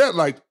looking at that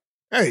like,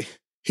 hey,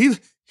 he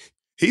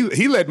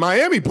let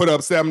Miami put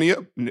up 70.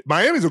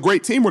 Miami's a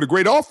great team with a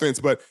great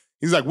offense, but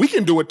he's like, we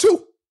can do it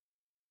too.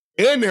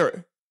 And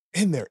they're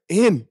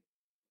in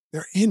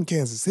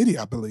Kansas City,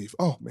 I believe.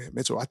 Oh, man,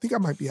 Mitchell, I think I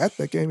might be at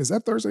that game. Is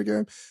that Thursday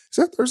game?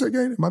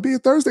 It might be a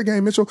Thursday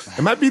game, Mitchell.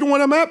 It might be the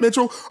one I'm at,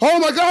 Mitchell. Oh,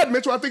 my God,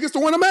 Mitchell, I think it's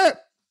the one I'm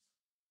at.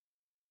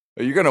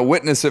 You're going to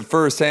witness it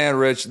firsthand,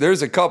 Rich.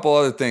 There's a couple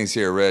other things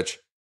here, Rich.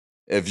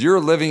 If you're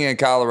living in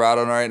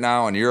Colorado right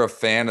now and you're a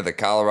fan of the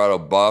Colorado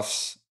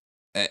Buffs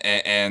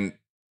and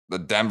the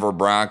Denver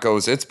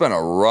Broncos, it's been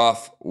a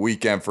rough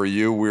weekend for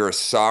you. We are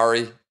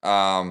sorry.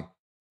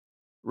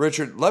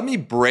 Richard, let me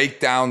break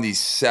down these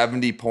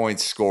 70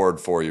 points scored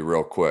for you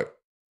real quick.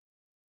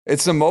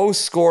 It's the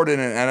most scored in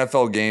an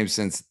NFL game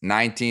since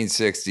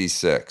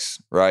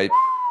 1966, right?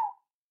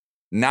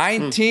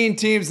 19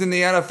 teams in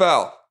the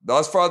NFL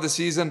thus far this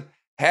season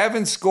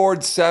haven't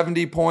scored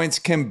 70 points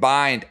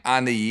combined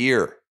on the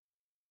year.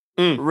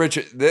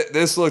 Richard,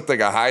 this looked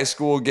like a high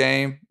school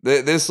game.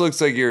 This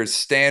looks like your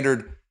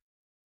standard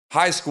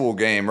high school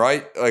game,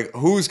 right? Like,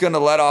 who's going to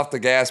let off the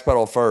gas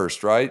pedal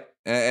first, right?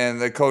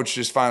 And the coach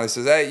just finally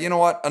says, hey, you know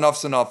what?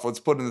 Enough's enough. Let's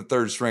put in the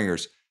third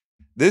stringers.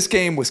 This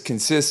game was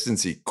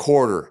consistency,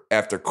 quarter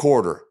after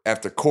quarter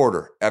after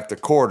quarter after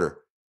quarter.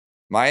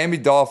 Miami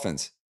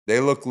Dolphins,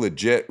 they look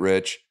legit,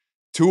 Rich.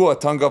 Tua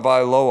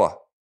Tagovailoa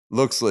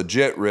looks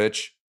legit,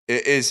 Rich.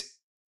 Is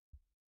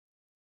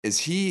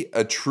he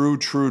a true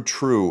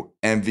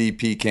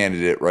MVP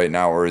candidate right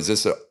now, or is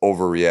this an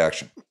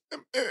overreaction?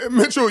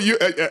 Mitchell,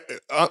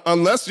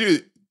 unless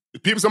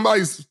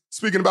somebody's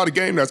speaking about a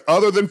game that's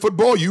other than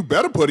football, you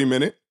better put him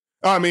in it.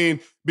 I mean,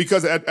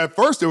 because at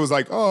first it was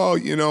like, oh,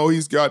 you know,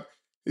 he's got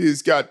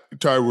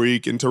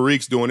Tyreek and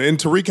Tariq's doing it. And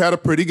Tariq had a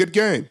pretty good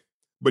game,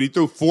 but he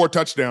threw 4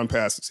 touchdown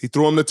passes. He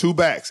threw them to 2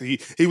 backs. He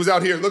was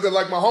out here looking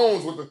like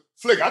Mahomes with the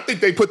flick. I think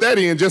they put that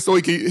in just so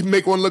he could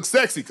make one look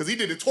sexy because he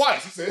did it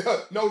twice. He said,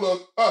 no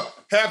look,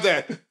 have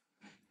that.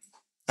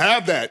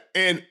 Have that.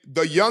 And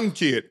the young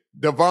kid,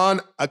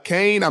 Devon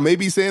Achane, I may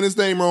be saying his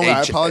name wrong.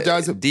 I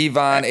apologize.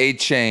 Devon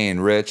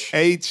Achane, Rich.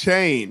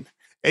 Devon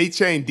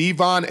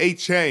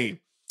Achane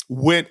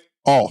went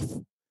off.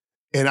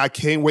 And I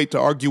can't wait to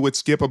argue with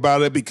Skip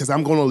about it because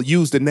I'm going to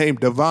use the name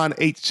Devon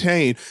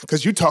Achane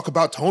because you talk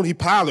about Tony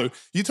Pollard.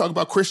 You talk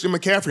about Christian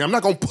McCaffrey. I'm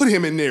not going to put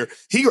him in there.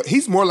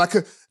 He's more like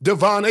a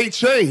Devon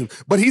Achane,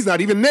 but he's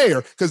not even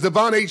there because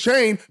Devon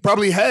Achane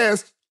probably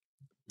has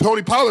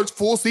Tony Pollard's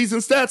full season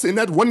stats in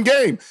that one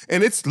game.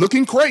 And it's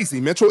looking crazy,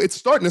 Mitchell. It's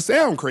starting to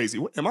sound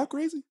crazy. Am I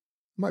crazy?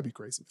 I might be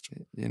crazy,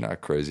 Mitchell. You're not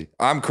crazy.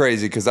 I'm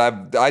crazy because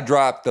I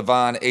dropped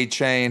Devon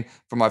Achane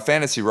from my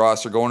fantasy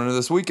roster going into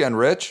this weekend,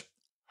 Rich.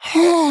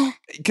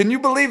 Can you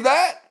believe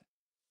that?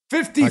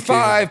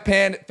 55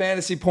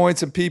 fantasy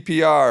points in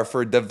PPR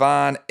for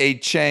Devon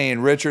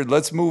Achane. Richard,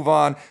 let's move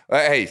on.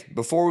 Hey,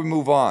 before we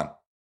move on,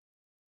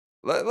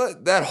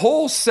 that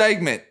whole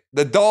segment,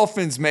 the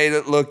Dolphins made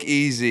it look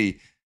easy.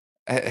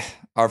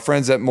 Our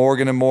friends at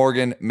Morgan &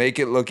 Morgan make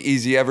it look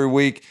easy every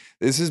week.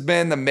 This has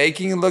been the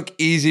Making It Look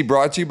Easy,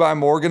 brought to you by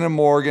Morgan &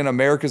 Morgan,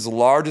 America's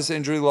largest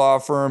injury law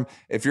firm.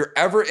 If you're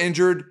ever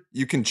injured,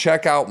 you can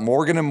check out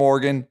Morgan &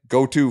 Morgan.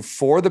 Go to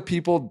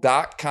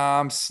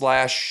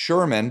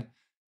forthepeople.com/Sherman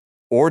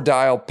or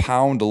dial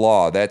pound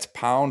law. That's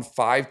pound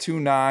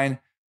 529.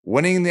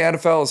 Winning the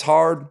NFL is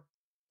hard,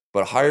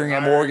 but hiring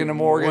at Morgan &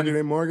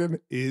 Morgan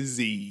is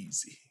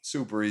easy.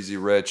 Super easy,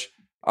 Rich.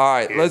 All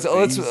right,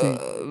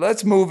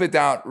 let's move it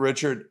down,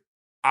 Richard.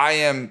 I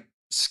am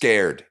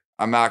scared.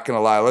 I'm not going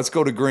to lie. Let's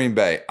go to Green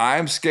Bay.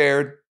 I'm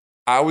scared.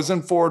 I was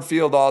in Ford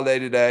Field all day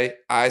today.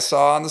 I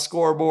saw on the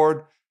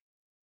scoreboard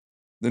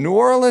the New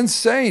Orleans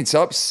Saints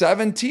up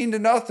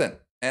 17-0.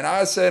 And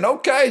I said,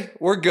 okay,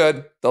 we're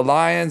good. The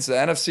Lions, the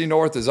NFC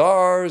North is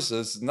ours.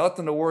 There's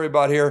nothing to worry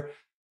about here.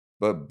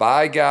 But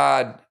by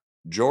God,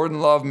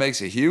 Jordan Love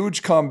makes a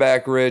huge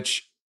comeback,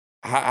 Rich.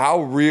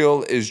 How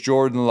real is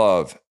Jordan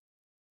Love?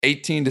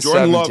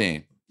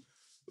 18-17.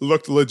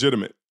 Looked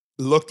legitimate.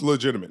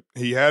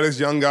 He had his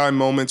young guy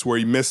moments where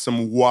he missed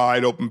some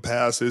wide open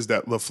passes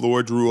that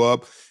LaFleur drew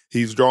up.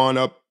 He's drawn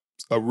up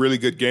a really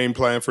good game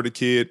plan for the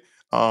kid.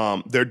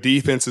 Their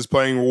defense is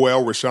playing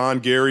well.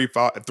 Rashawn Gary,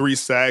 3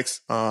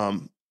 sacks.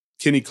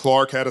 Kenny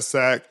Clark had a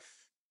sack.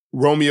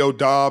 Romeo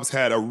Doubs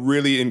had a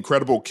really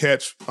incredible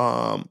catch.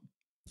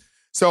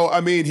 So,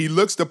 I mean, he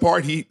looks the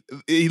part. He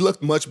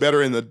looked much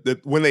better in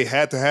when they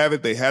had to have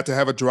it. They had to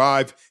have a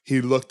drive.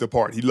 He looked the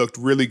part. He looked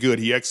really good.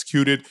 He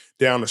executed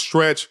down the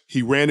stretch.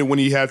 He ran it when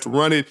he had to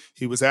run it.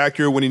 He was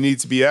accurate when he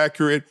needs to be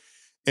accurate.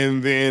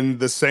 And then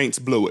the Saints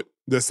blew it.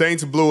 The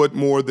Saints blew it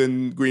more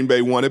than Green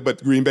Bay wanted,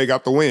 but Green Bay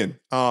got the win.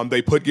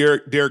 They put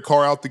Derek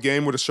Carr out the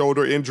game with a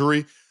shoulder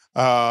injury,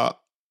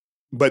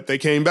 but they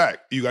came back.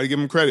 You got to give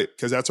them credit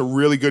because that's a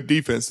really good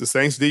defense. The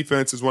Saints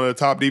defense is one of the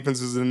top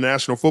defenses in the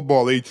National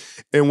Football League.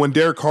 And when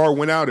Derek Carr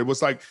went out, it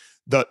was like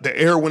the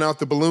air went out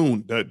the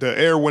balloon. The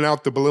air went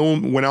out the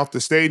balloon, went out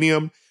the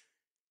stadium.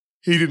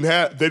 They didn't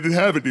have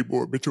it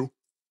anymore, Mitchell.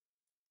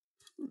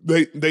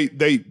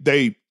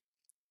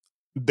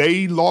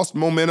 They lost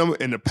momentum,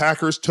 and the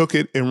Packers took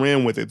it and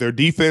ran with it. Their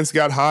defense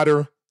got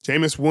hotter.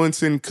 Jameis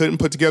Winston couldn't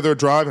put together a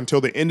drive until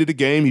the end of the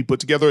game. He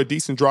put together a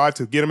decent drive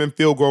to get him in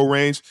field goal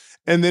range,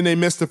 and then they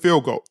missed the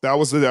field goal. That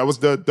was the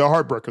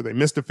heartbreaker. They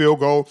missed the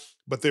field goal,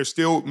 but they're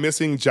still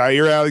missing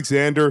Jair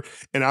Alexander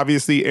and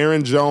obviously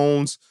Aaron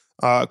Jones,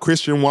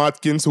 Christian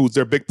Watkins, who's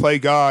their big play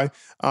guy.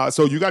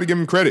 So you got to give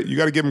them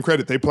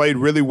credit. They played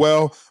really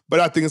well, but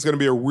I think it's going to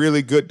be a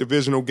really good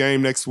divisional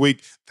game next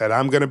week that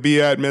I'm going to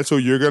be at, Mitchell.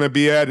 You're going to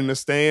be at in the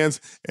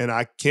stands, and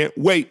I can't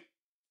wait.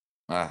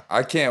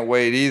 I can't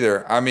wait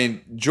either. I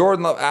mean,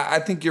 Jordan Love, I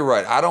think you're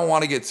right. I don't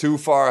want to get too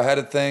far ahead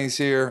of things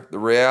here. The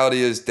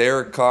reality is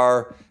Derek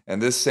Carr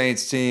and this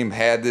Saints team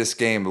had this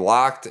game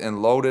locked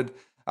and loaded.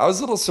 I was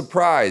a little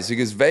surprised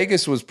because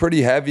Vegas was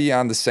pretty heavy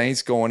on the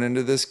Saints going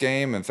into this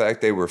game. In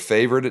fact, they were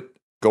favored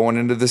going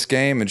into this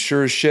game, and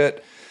sure as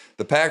shit,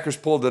 the Packers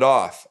pulled it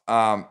off.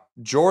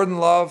 Jordan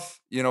Love,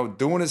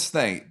 doing his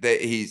thing.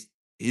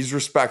 He's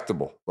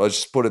respectable. Let's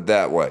just put it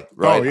that way,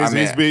 right?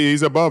 Oh,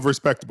 he's above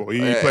respectable. He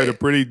played a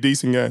pretty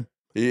decent game.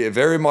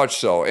 Very much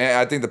so. And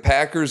I think the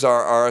Packers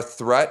are a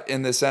threat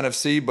in this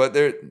NFC, but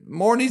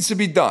more needs to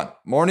be done.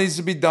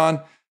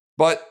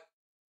 But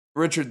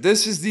Richard,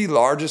 this is the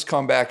largest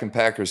comeback in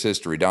Packers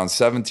history, down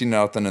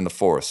 17-0 in the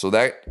fourth. So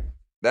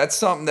that's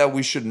something that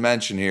we should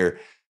mention here.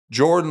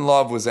 Jordan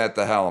Love was at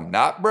the helm,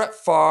 not Brett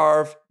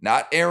Favre,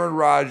 not Aaron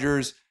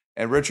Rodgers.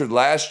 And Richard,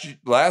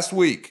 last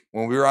week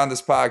when we were on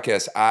this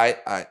podcast,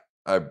 I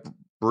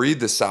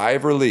breathed a sigh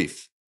of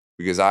relief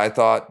because I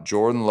thought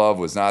Jordan Love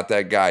was not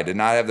that guy, did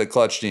not have the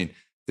clutch gene.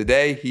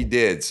 Today he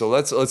did. So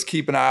let's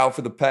keep an eye out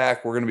for the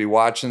Pack. We're going to be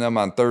watching them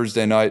on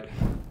Thursday night.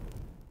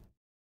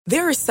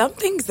 There are some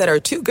things that are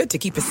too good to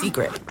keep a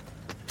secret.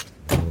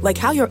 Like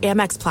how your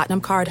Amex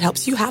Platinum card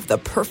helps you have the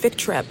perfect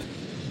trip.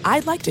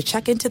 I'd like to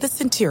check into the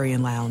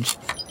Centurion Lounge.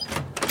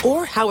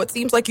 Or how it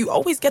seems like you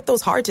always get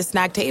those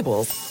hard-to-snag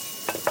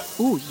tables.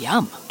 Ooh,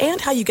 yum.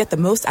 And how you get the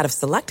most out of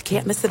select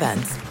can't-miss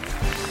events.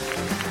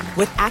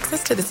 With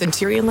access to the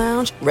Centurion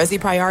Lounge, Resi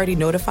Priority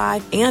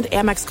Notified, and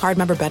Amex card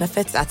member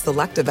benefits at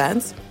select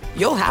events,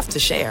 you'll have to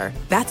share.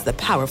 That's the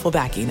powerful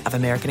backing of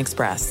American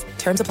Express.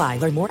 Terms apply.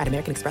 Learn more at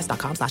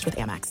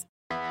americanexpress.com/withAmex.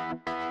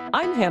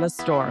 I'm Hannah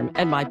Storm,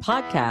 and my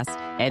podcast,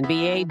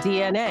 NBA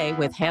DNA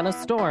with Hannah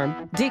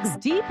Storm, digs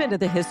deep into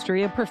the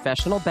history of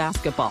professional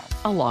basketball,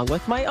 along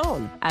with my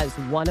own, as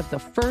one of the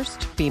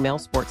first female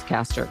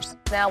sportscasters.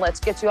 Now let's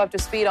get you up to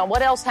speed on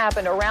what else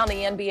happened around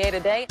the NBA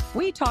today.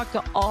 We talked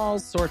to all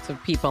sorts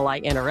of people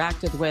I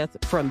interacted with,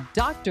 from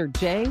Dr.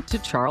 J to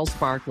Charles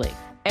Barkley,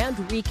 and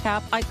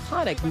recap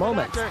iconic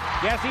moments.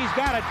 Yes, he's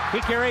got it.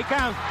 Here he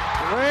comes.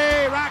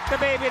 Way rock the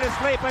baby to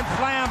sleep and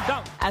slam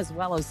dunk. As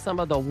well as some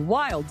of the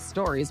wild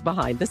stories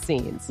behind the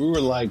scenes. We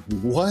were like,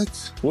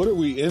 what? What are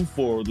we in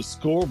for? The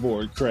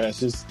scoreboard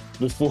crashes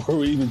before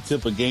we even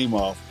tip a game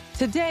off.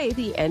 Today,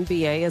 the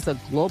NBA is a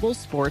global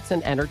sports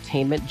and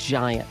entertainment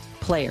giant.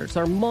 Players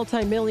are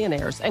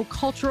multimillionaires and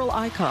cultural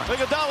icons.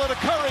 Iguodala to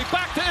Curry,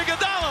 back to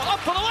Iguodala, up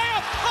for the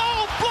layup.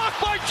 Oh,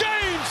 blocked by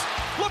James.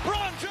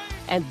 LeBron James.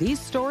 And these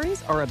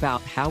stories are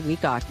about how we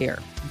got here,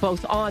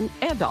 both on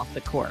and off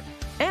the court.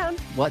 And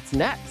what's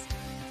next?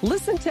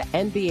 Listen to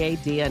NBA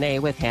DNA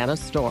with Hannah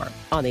Storm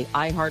on the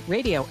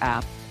iHeartRadio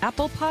app,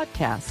 Apple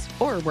Podcasts,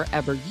 or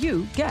wherever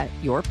you get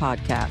your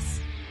podcasts.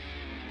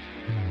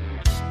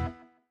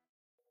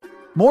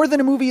 More Than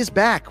a Movie is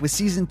back with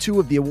season 2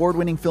 of the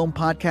award-winning film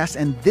podcast,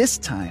 and this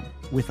time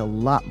with a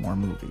lot more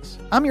movies.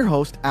 I'm your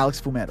host,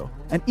 Alex Fumero,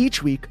 and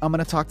each week I'm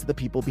going to talk to the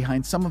people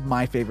behind some of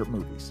my favorite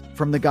movies.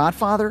 From The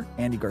Godfather,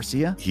 Andy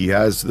Garcia. He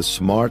has the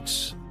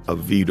smarts of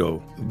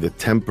Vito, the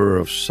temper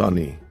of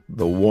Sonny,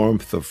 the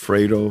warmth of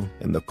Fredo,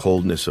 and the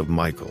coldness of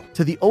Michael.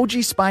 To the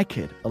OG Spy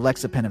Kid,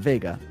 Alexa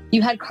Penavega.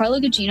 You had Carla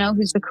Gugino,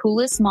 who's the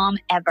coolest mom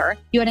ever.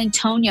 You had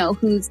Antonio,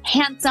 who's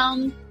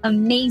handsome,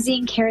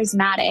 amazing,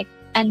 charismatic.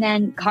 And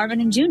then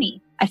Carmen and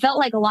Junie. I felt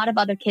like a lot of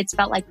other kids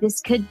felt like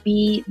this could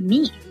be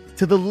me.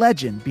 To the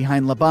legend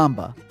behind La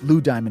Bamba, Lou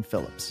Diamond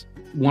Phillips.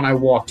 When I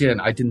walked in,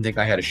 I didn't think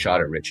I had a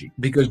shot at Richie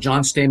because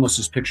John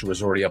Stamos' picture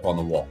was already up on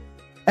the wall.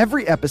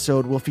 Every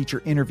episode will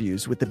feature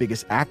interviews with the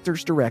biggest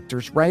actors,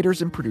 directors,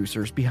 writers, and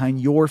producers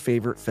behind your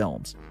favorite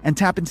films and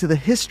tap into the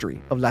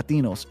history of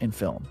Latinos in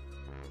film.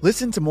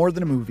 Listen to More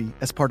Than a Movie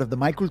as part of the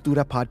My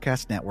Cultura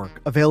Podcast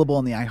Network, available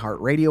on the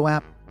iHeartRadio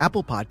app,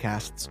 Apple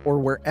Podcasts, or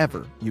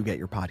wherever you get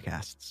your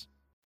podcasts.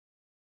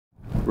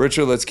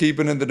 Richard, let's keep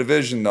it in the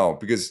division, though,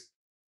 because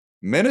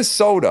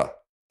Minnesota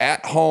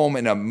at home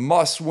in a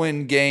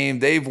must-win game.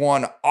 They've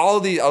won all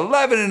the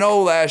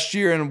 11-0 last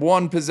year in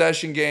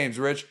one-possession games,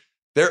 Rich.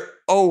 They're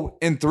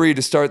 0-3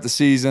 to start the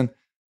season.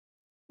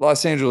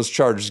 Los Angeles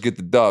Chargers get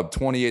the dub,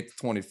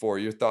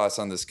 28-24. Your thoughts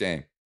on this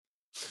game?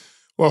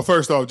 Well,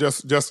 first off,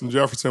 Justin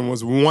Jefferson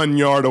was 1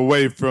 yard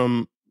away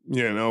from,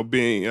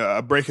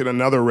 being breaking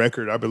another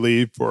record, I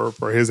believe,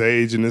 for his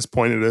age and this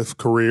point of his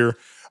career.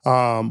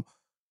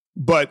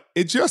 But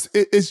it's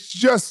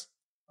just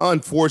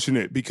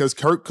unfortunate because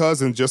Kirk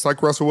Cousins, just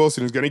like Russell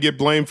Wilson, is going to get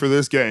blamed for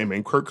this game.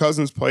 And Kirk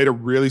Cousins played a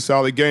really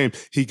solid game.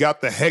 He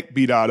got the heck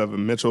beat out of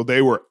him, Mitchell.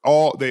 They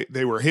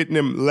were hitting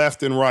him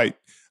left and right.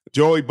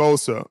 Joey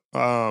Bosa,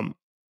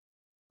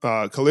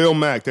 Khalil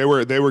Mack, they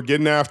were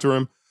getting after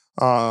him,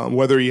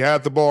 whether he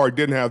had the ball or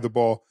didn't have the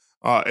ball.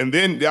 And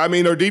then,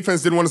 their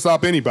defense didn't want to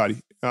stop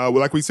anybody.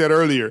 Like we said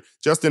earlier,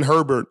 Justin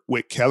Herbert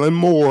with Kellen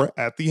Moore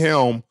at the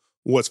helm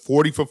was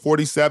 40 for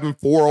 47,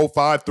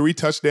 405, 3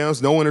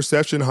 touchdowns, no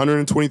interception,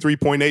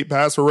 123.8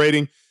 passer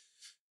rating.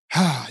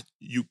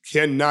 You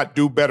cannot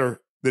do better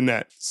than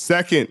that.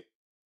 Second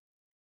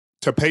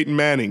to Peyton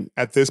Manning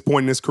at this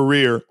point in his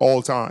career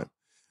all time.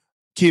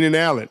 Keenan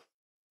Allen,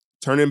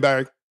 turning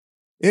back.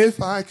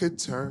 If I could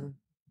turn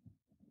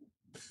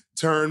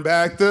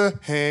back the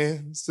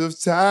hands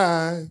of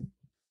time,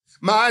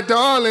 my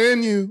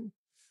darling you.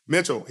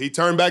 Mitchell, he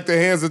turned back the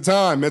hands of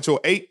time. Mitchell,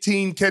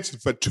 18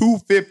 catches for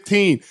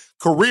 215.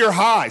 Career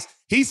highs.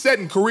 He's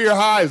setting career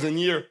highs in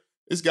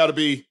it's got to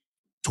be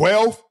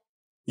 12.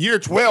 Year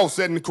 12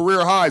 setting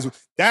career highs.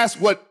 That's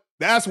what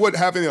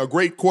having a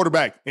great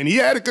quarterback. And he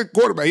had a good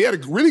quarterback. He had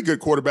a really good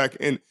quarterback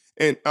in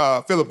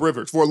Phillip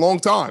Rivers for a long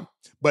time.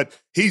 But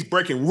he's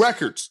breaking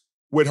records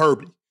with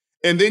Herbie.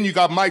 And then you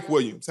got Mike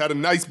Williams. Had a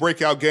nice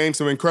breakout game,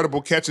 some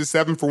incredible catches,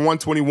 7 for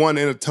 121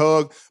 in a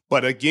tug.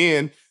 But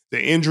again,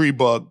 the injury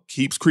bug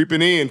keeps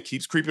creeping in.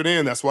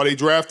 That's why they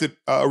drafted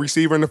a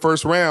receiver in the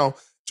first round.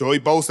 Joey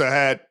Bosa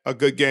had a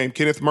good game.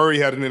 Kenneth Murray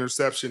had an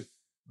interception.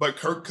 But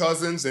Kirk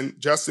Cousins and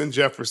Justin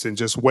Jefferson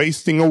just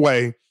wasting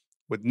away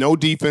with no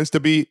defense to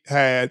be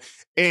had.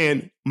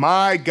 And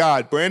my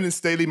God, Brandon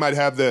Staley might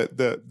have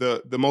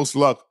the most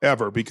luck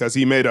ever because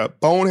he made a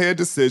bonehead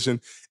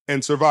decision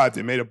and survived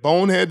it. Made a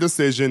bonehead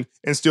decision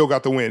and still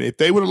got the win. If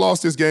they would have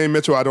lost this game,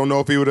 Mitchell, I don't know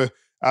if he would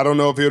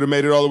have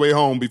made it all the way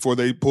home before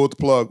they pulled the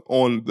plug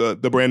on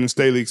the Brandon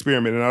Staley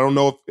experiment. And I don't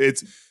know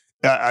if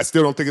I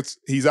still don't think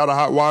he's out of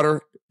hot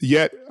water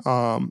yet.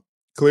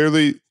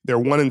 Clearly, they're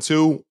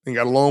 1-2 and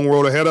got a long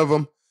road ahead of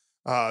them.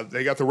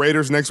 They got the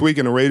Raiders next week,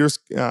 and the Raiders,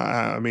 they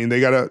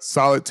got a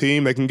solid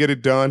team. They can get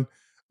it done.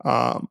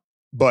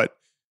 But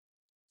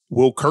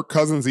will Kirk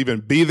Cousins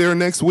even be there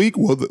next week?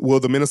 Will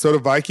the Minnesota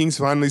Vikings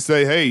finally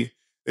say, hey,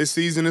 this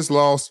season is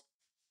lost.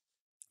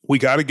 We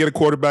got to get a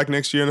quarterback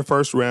next year in the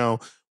first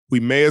round. We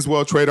may as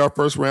well trade our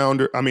first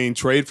rounder.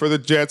 Trade for the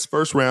Jets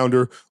first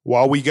rounder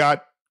while we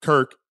got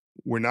Kirk.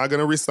 We're not going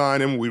to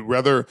re-sign him. We'd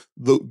rather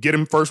get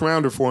him first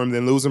rounder for him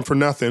than lose him for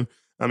nothing.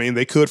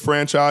 They could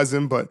franchise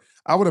him, but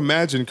I would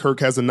imagine Kirk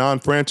has a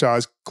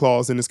non-franchise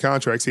clause in his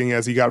contract, seeing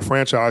as he got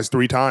franchised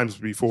 3 times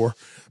before.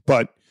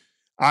 But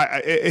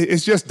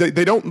it's just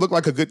they don't look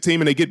like a good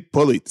team, and they get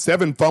bullied.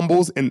 7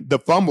 fumbles, and the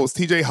fumbles,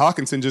 T.J.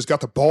 Hawkinson just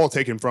got the ball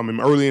taken from him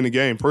early in the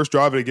game. First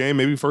drive of the game,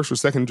 maybe first or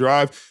second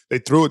drive, they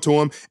threw it to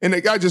him, and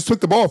the guy just took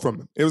the ball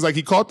from him. It was like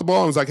he caught the ball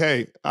and was like,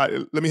 hey,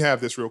 let me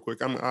have this real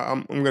quick. I'm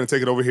going to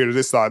take it over here to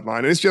this sideline.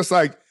 And it's just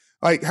like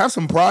have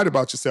some pride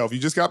about yourself. You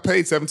just got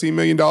paid $17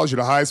 million. You're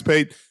the highest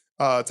paid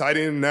tight end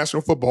in the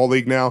National Football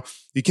League now.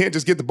 You can't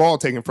just get the ball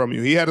taken from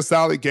you. He had a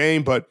solid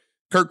game, but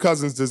Kirk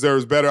Cousins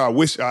deserves better. I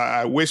wish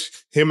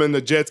him and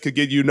the Jets could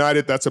get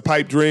united. That's a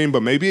pipe dream,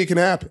 but maybe it can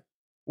happen.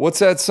 What's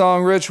that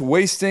song, Rich?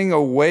 Wasting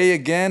Away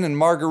Again in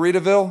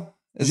Margaritaville?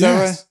 Is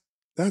that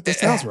right? That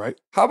sounds right.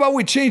 How about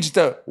we change it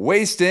to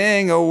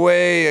Wasting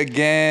Away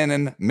Again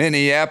in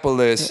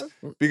Minneapolis?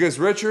 Because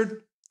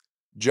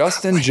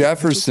Justin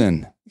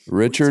Jefferson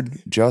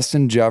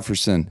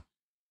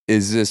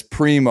is this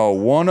primo,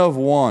 one of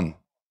one,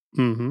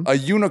 a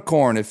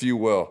unicorn, if you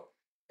will,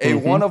 a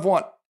one of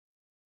one.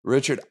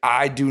 Richard,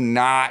 I do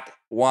not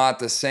want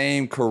the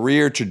same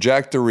career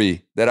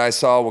trajectory that I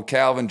saw with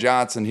Calvin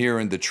Johnson here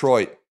in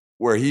Detroit,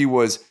 where he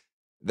was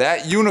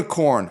that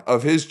unicorn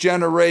of his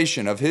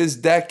generation, of his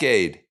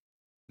decade,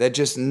 that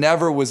just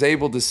never was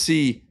able to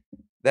see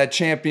that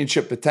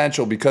championship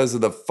potential because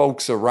of the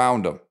folks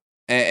around him.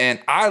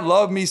 And I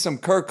love me some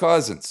Kirk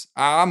Cousins.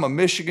 I'm a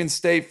Michigan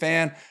State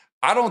fan.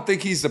 I don't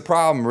think he's the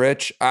problem,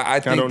 Rich. I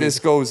think this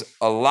goes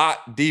a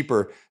lot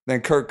deeper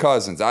than Kirk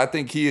Cousins. I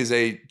think he is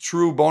a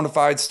true bona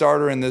fide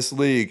starter in this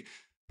league.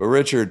 But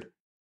Richard,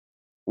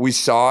 we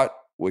saw it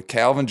with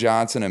Calvin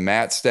Johnson and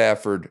Matt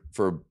Stafford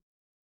for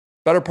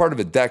better part of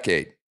a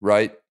decade,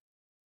 right?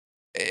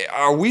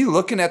 Are we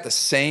looking at the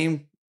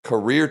same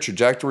career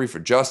trajectory for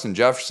Justin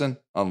Jefferson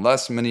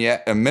unless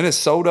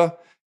Minnesota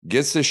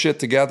gets this shit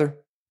together?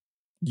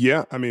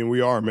 Yeah, I mean,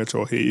 we are,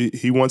 Mitchell.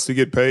 He wants to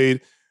get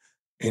paid,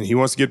 and he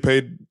wants to get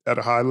paid at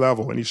a high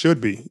level, and he should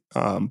be.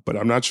 But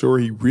I'm not sure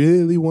he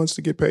really wants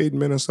to get paid in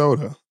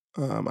Minnesota.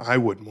 I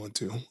wouldn't want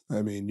to.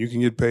 I mean, you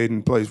can get paid in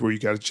a place where you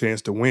got a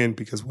chance to win,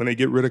 because when they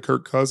get rid of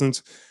Kirk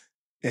Cousins,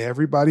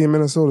 everybody in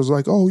Minnesota is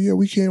like, oh, yeah,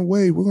 we can't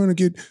wait. We're going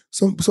to get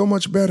so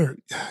much better.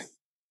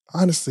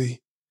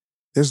 Honestly,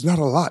 there's not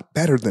a lot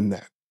better than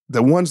that.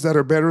 The ones that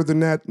are better than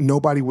that,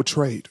 nobody would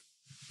trade.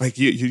 Like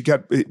you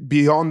got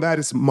beyond that,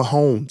 it's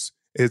Mahomes.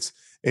 It's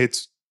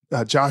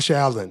Josh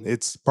Allen.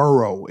 It's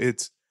Burrow.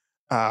 It's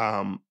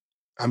now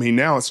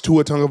it's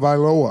Tua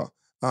Tagovailoa.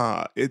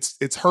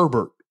 It's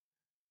Herbert.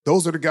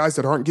 Those are the guys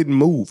that aren't getting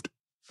moved.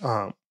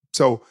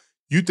 So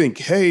you think,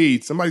 hey,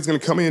 somebody's going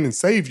to come in and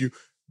save you.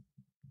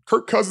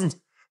 Kirk Cousins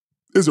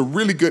is a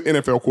really good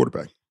NFL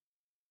quarterback,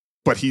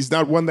 but he's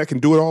not one that can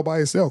do it all by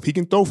himself. He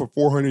can throw for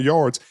 400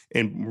 yards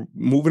and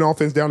move an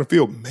offense down the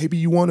field. Maybe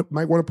you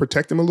might want to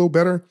protect him a little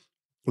better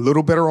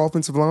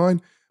offensive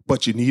line,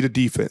 but you need a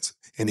defense.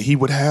 And he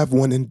would have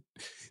one in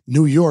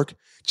New York,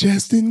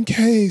 just in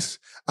case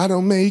I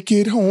don't make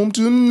it home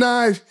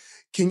tonight.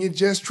 Can you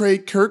just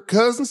trade Kirk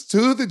Cousins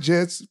to the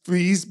Jets,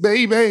 please,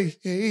 baby?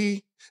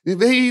 Hey,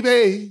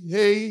 baby,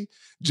 hey.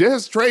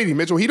 Just trade him,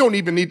 Mitchell. He don't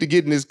even need to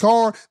get in his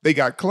car. They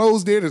got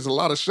clothes there. There's a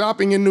lot of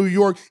shopping in New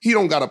York. He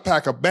don't got to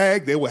pack a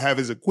bag. They will have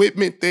his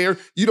equipment there.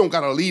 You don't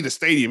got to leave the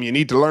stadium. You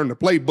need to learn the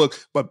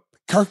playbook. But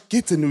Kirk,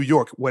 get to New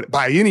York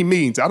by any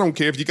means. I don't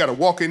care if you got to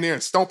walk in there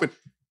and stomp it.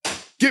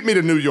 Get me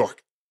to New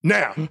York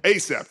now,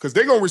 ASAP, because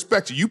they're going to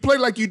respect you. You play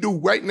like you do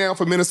right now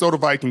for Minnesota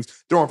Vikings,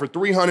 throwing for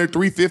 300,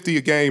 350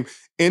 a game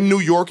in New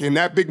York, in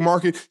that big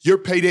market. Your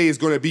payday is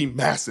going to be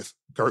massive,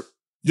 Kirk.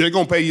 They're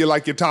going to pay you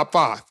like your top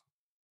 5.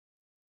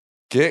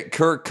 Get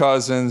Kirk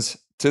Cousins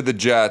to the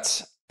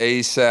Jets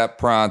ASAP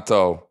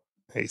pronto.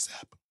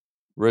 ASAP.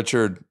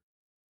 Richard,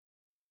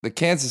 the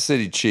Kansas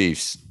City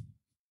Chiefs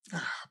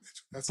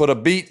put a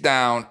beat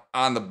down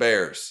on the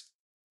Bears.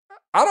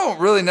 I don't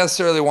really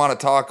necessarily want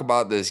to talk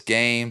about this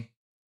game.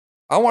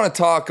 I want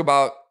to talk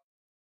about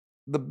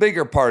the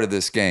bigger part of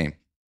this game,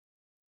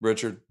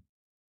 Richard.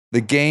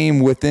 The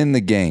game within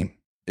the game,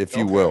 if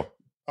you will.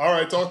 All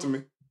right, talk to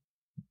me.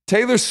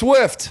 Taylor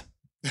Swift.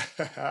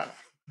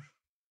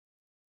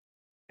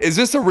 Is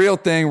this a real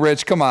thing,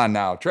 Rich? Come on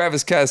now.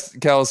 Travis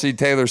Kelce,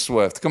 Taylor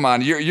Swift. Come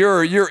on.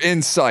 Your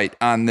insight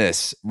on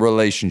this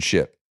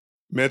relationship.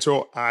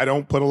 Mitchell, I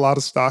don't put a lot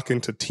of stock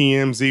into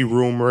TMZ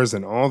rumors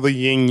and all the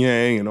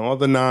yin-yang and all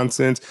the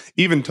nonsense.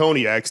 Even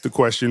Tony asked the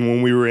question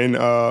when we were in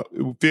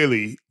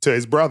Philly to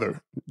his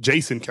brother,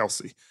 Jason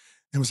Kelce.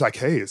 It was like,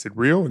 hey, is it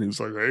real? And he was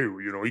like, hey,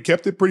 he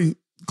kept it pretty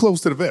close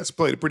to the vest,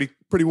 played it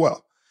pretty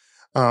well.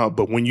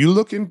 But when you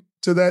look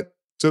into that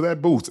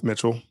booth,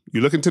 Mitchell,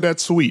 you look into that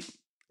suite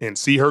and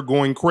see her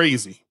going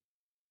crazy.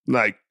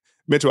 Like,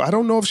 Mitchell, I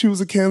don't know if she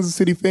was a Kansas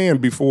City fan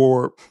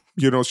before,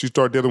 she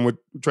started dealing with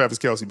Travis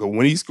Kelce. But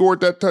when he scored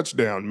that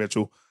touchdown,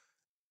 Mitchell,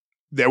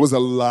 there was a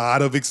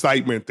lot of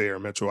excitement there,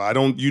 Mitchell.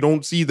 You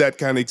don't see that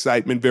kind of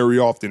excitement very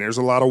often. There's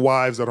a lot of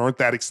wives that aren't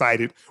that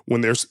excited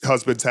when their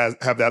husbands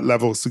have that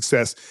level of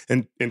success.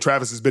 And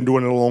Travis has been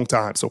doing it a long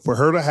time. So for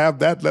her to have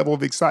that level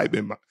of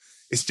excitement,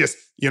 it's just,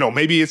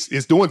 maybe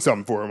it's doing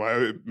something for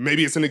him.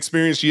 Maybe it's an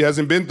experience she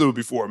hasn't been through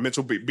before,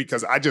 Mitchell,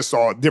 because I just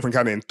saw a different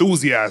kind of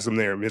enthusiasm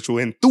there, Mitchell.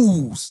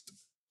 Enthused.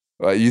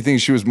 You think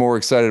she was more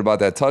excited about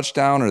that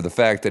touchdown or the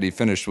fact that he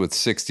finished with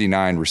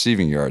 69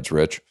 receiving yards,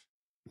 Rich?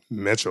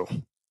 Mitchell,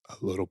 a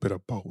little bit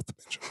of both,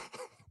 Mitchell.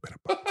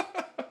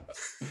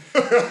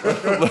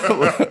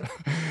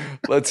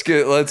 Let's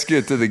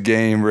get to the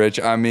game, Rich.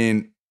 I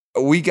mean,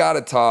 we got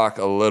to talk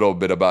a little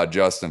bit about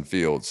Justin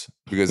Fields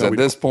because at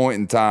this point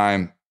in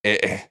time,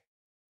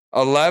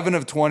 11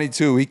 of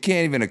 22, he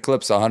can't even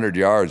eclipse 100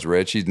 yards,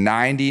 Rich. He's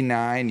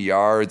 99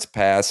 yards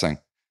passing.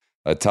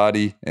 A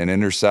tutty, an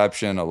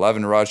interception,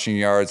 11 rushing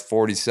yards,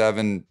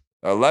 11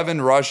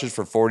 rushes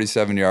for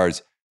 47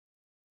 yards.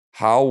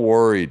 How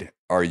worried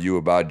are you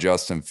about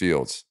Justin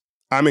Fields?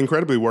 I'm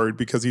incredibly worried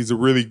because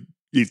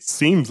it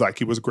seems like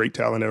he was a great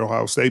talent at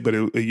Ohio State, but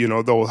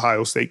the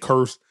Ohio State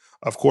curse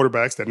of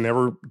quarterbacks that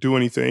never do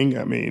anything.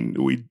 I mean,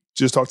 we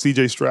just talked,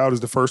 C.J. Stroud is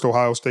the first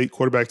Ohio State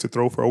quarterback to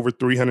throw for over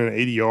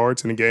 380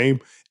 yards in a game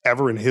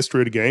ever in the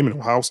history of the game, and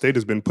Ohio State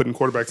has been putting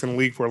quarterbacks in the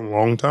league for a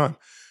long time.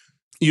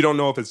 you don't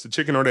know if it's the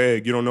chicken or the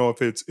egg. You don't know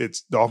if it's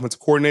the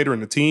offensive coordinator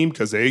and the team,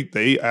 because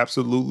they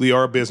absolutely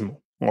are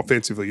abysmal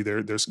offensively.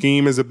 Their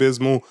scheme is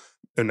abysmal.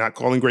 They're not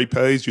calling great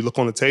plays. You look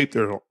on the tape,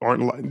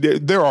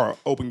 there are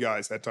open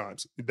guys at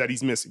times that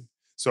he's missing.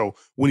 So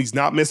when he's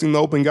not missing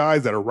the open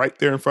guys that are right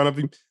there in front of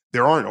him,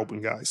 there aren't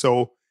open guys.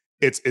 So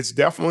it's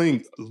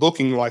definitely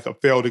looking like a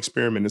failed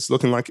experiment. It's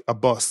looking like a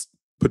bust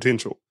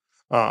potential,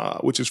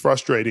 which is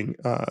frustrating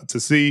to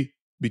see,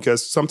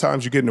 because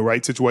sometimes you get in the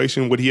right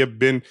situation. Would he have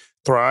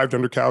thrived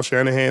under Kyle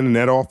Shanahan in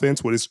that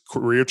offense? Would his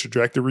career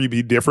trajectory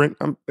be different?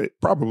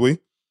 Probably,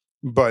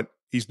 but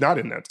he's not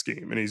in that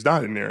scheme, and he's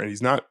not in there,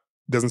 and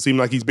doesn't seem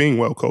like he's being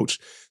well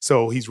coached.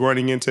 So he's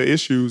running into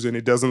issues, and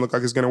it doesn't look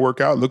like it's going to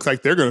work out. It looks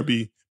like they're going to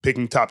be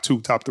picking top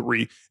 2, top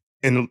 3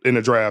 in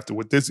the draft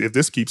with this, if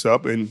this keeps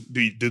up. And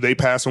do they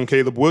pass on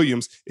Caleb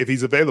Williams if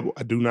he's available?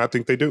 I do not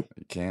think they do.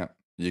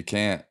 You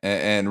can't.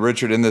 And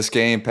Richard, in this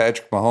game,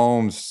 Patrick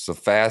Mahomes, the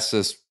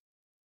fastest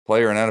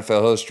player in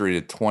NFL history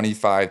to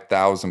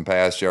 25,000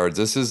 pass yards.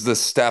 This is the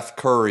Steph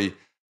Curry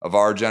of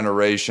our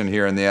generation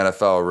here in the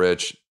NFL,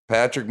 Rich.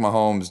 Patrick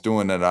Mahomes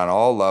doing it on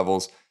all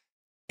levels.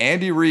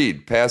 Andy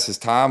Reid passes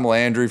Tom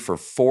Landry for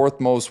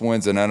 4th most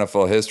wins in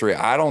NFL history.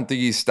 I don't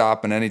think he's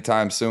stopping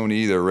anytime soon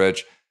either,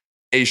 Rich.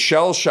 A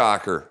shell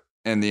shocker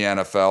in the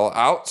NFL,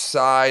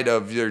 outside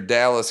of your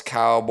Dallas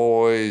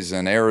Cowboys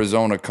and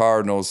Arizona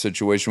Cardinals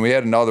situation, we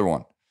had another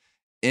one.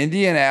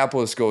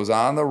 Indianapolis goes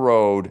on the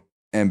road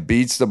and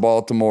beats the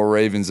Baltimore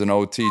Ravens in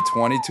OT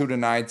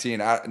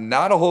 22-19.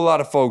 Not a whole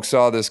lot of folks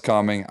saw this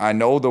coming. I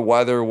know the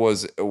weather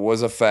was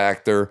a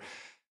factor.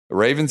 The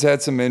Ravens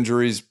had some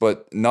injuries,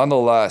 but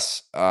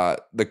nonetheless,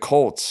 the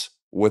Colts,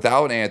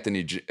 without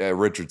Anthony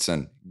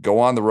Richardson, go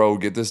on the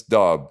road, get this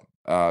dub.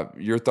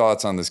 Your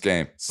thoughts on this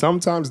game?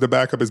 Sometimes the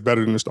backup is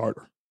better than the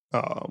starter.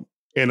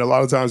 And a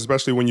lot of times,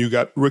 especially when you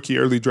got rookie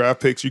early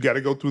draft picks, you got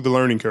to go through the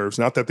learning curves.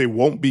 Not that they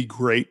won't be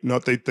great,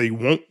 not that they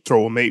won't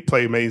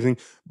play amazing,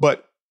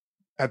 but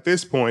at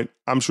this point,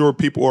 I'm sure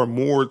people are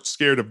more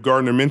scared of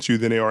Gardner Minshew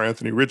than they are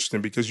Anthony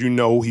Richardson, because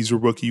he's a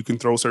rookie. You can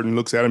throw certain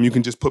looks at him. You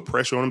can just put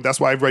pressure on him. That's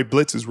why everybody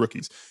blitzes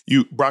rookies.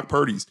 Brock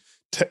Purdy's,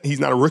 he's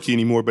not a rookie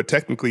anymore, but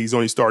technically he's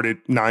only started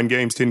 9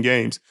 games, 10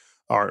 games,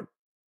 or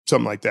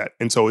something like that.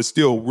 And so it's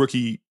still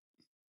rookie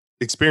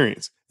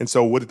experience. And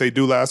so what did they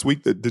do last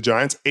week? The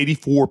Giants,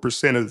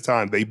 84% of the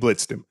time they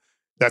blitzed him.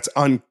 That's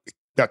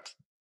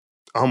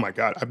oh my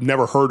God, I've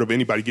never heard of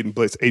anybody getting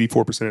blitzed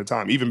 84% of the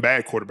time, even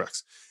bad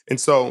quarterbacks. And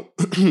so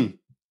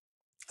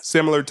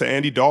similar to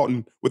Andy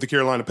Dalton with the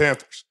Carolina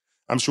Panthers,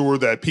 I'm sure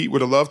that Pete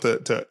would have loved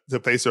to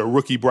face a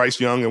rookie Bryce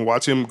Young and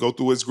watch him go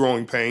through his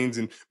growing pains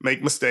and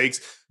make mistakes,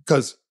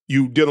 because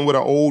you dealing with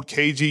an old,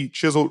 cagey,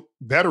 chiseled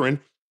veteran.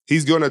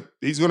 He's gonna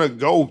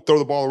go throw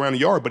the ball around the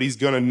yard, but he's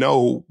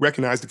gonna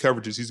recognize the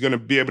coverages. He's gonna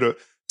be able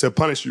to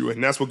punish you,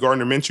 and that's what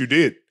Gardner Minshew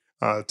did.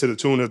 To the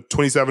tune of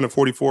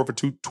 27-44 for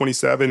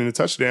 227 and a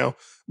touchdown.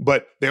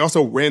 But they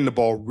also ran the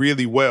ball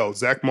really well.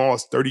 Zach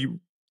Moss, 30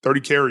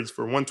 carries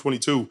for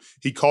 122.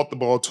 He caught the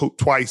ball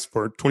twice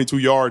for 22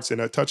 yards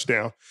and a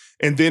touchdown.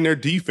 And then their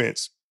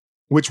defense,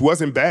 which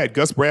wasn't bad.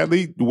 Gus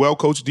Bradley,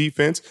 well-coached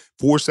defense,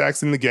 4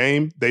 sacks in the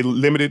game. They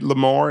limited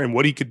Lamar and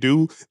what he could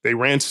do. They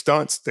ran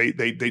stunts. They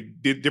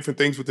did different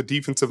things with the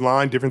defensive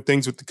line, different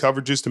things with the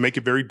coverages to make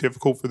it very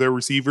difficult for their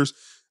receivers.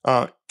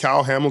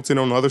 Kyle Hamilton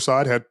on the other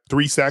side had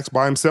 3 sacks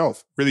by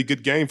himself. Really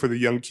good game for the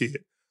young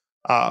kid.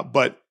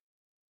 But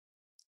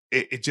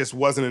it just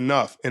wasn't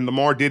enough. And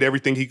Lamar did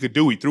everything he could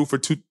do. He threw for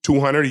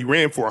 200. He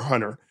ran for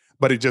 100.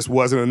 But it just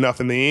wasn't enough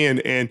in the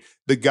end. And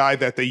the guy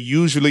that they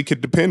usually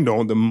could depend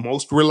on, the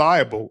most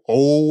reliable,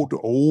 old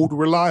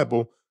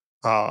reliable,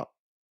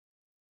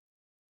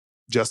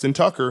 Justin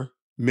Tucker,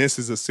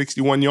 misses a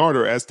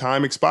 61-yarder as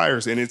time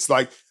expires. And it's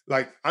like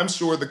I'm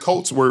sure the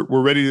Colts were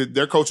ready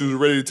their coaches were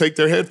ready to take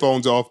their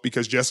headphones off,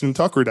 because Justin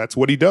Tucker, that's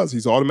what he does.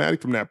 He's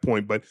automatic from that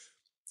point. But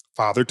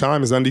Father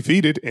Time is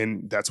undefeated,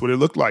 and that's what it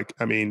looked like.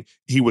 I mean,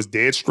 he was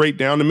dead straight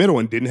down the middle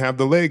and didn't have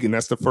the leg. And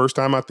that's the first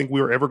time I think we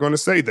were ever going to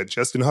say that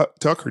Justin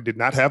Tucker did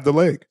not have the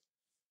leg.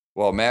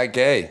 Well, Matt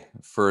Gay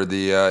for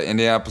the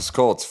Indianapolis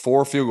Colts,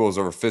 4 field goals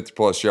over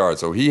 50-plus yards.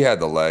 So he had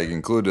the leg,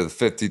 included a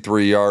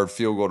 53-yard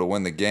field goal to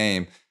win the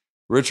game.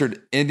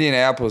 Richard,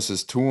 Indianapolis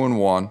is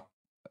 2-1.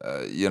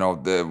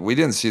 We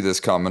didn't see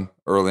this coming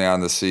early on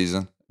this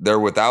season. They're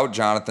without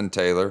Jonathan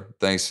Taylor,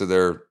 thanks to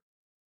their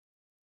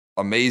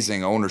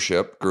amazing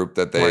ownership group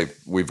that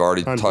we've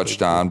already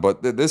touched on.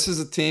 But this is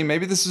a team,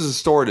 maybe this is a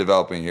story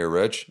developing here,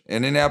 Rich.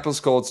 Indianapolis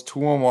Colts,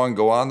 2-1,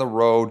 go on the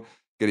road,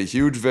 get a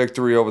huge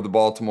victory over the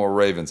Baltimore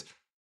Ravens.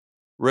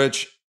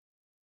 Rich,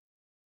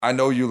 I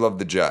know you love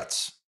the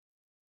Jets,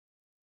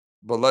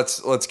 but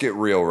let's get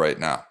real right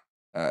now.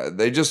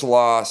 They just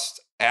lost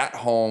at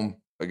home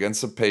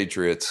against the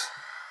Patriots.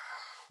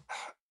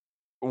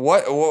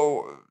 What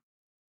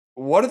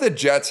do the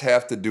Jets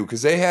have to do?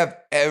 Because they have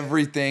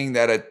everything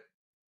that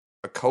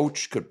a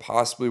coach could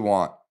possibly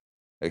want,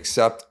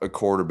 except a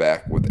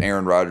quarterback with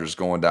Aaron Rodgers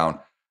going down.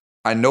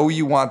 I know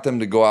you want them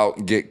to go out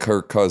and get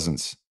Kirk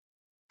Cousins.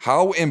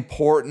 How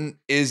important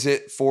is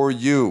it for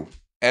you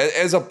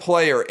as a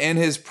player in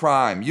his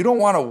prime. You don't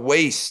want to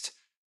waste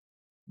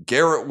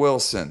Garrett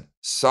Wilson,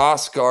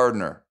 Sauce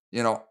Gardner,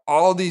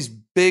 all these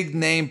big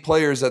name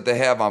players that they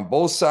have on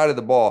both sides of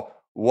the ball.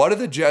 What do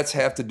the Jets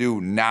have to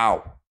do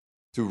now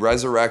to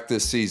resurrect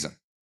this season?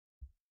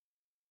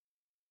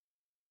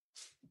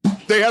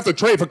 They have to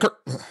trade for Kirk.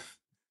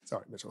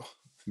 Sorry, Mitchell.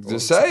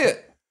 Just say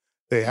it.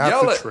 They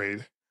have to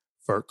trade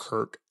for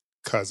Kirk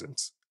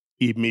Cousins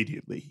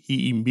immediately.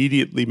 He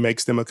immediately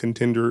makes them a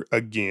contender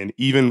again.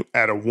 Even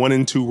at a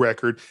 1-2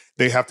 record,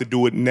 they have to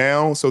do it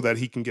now so that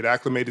he can get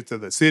acclimated to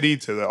the city,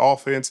 to the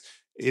offense.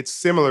 It's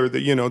similar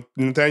that,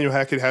 Nathaniel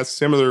Hackett has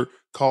similar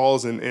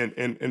calls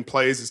and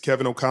plays as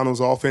Kevin O'Connell's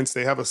offense.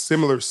 They have a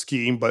similar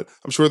scheme, but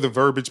I'm sure the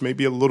verbiage may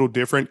be a little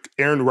different.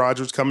 Aaron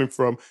Rodgers coming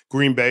from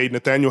Green Bay,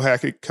 Nathaniel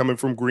Hackett coming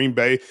from Green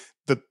Bay.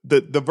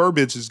 The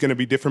verbiage is going to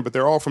be different, but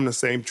they're all from the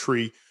same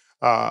tree.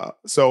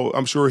 So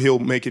I'm sure he'll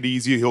make it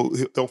easy.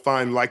 They'll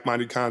find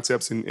like-minded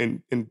concepts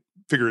and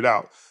figure it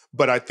out.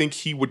 But I think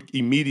he would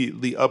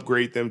immediately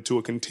upgrade them to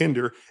a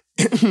contender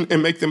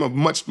and make them a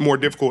much more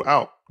difficult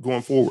out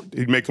going forward.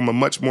 He'd make them a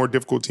much more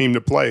difficult team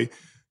to play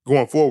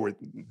going forward.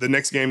 The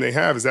next game they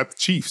have is at the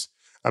Chiefs.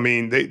 I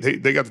mean,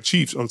 they got the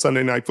Chiefs on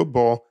Sunday Night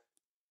Football.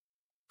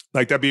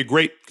 Like, that'd be a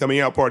great coming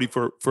out party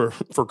for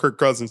Kirk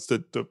Cousins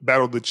to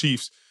battle the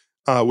Chiefs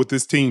with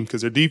this team,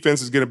 because their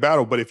defense is going to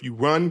battle. But if you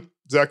run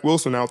Zach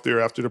Wilson out there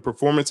after the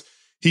performance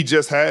he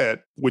just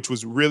had, which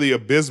was really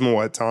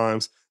abysmal at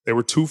times, they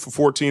were 2 for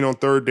 14 on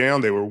third down.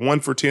 They were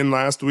 1 for 10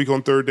 last week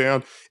on third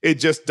down. It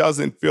just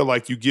doesn't feel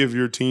like you give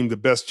your team the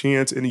best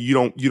chance, and you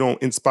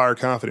don't inspire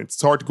confidence.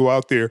 It's hard to go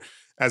out there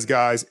as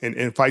guys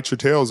and fight your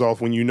tails off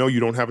when you know you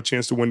don't have a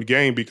chance to win the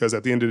game, because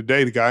at the end of the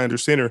day, the guy under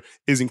center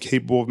isn't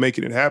capable of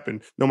making it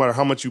happen. No matter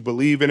how much you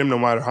believe in him, no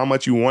matter how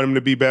much you want him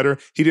to be better.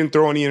 He didn't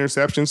throw any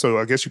interceptions, so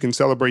I guess you can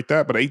celebrate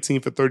that, but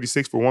 18 for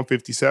 36 for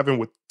 157,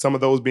 with some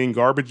of those being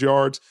garbage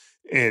yards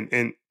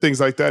and things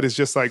like that, is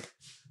just like,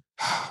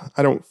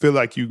 I don't feel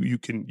like you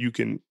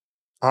can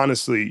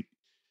honestly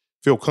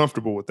feel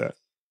comfortable with that.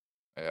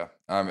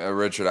 Yeah.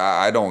 Richard,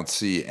 I don't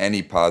see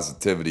any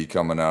positivity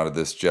coming out of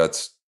this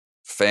Jets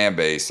fan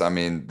base. I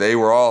mean, they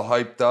were all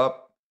hyped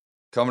up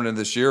coming into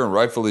this year, and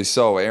rightfully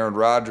so. Aaron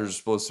Rodgers is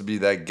supposed to be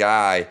that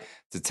guy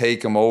to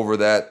take them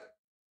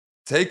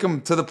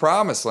to the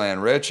promised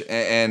land, Rich.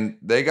 And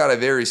they got a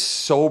very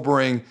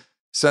sobering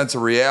sense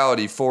of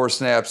reality 4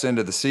 snaps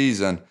into the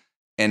season.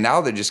 And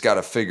now they just got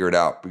to figure it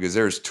out, because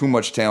there's too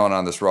much talent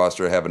on this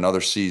roster to have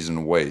another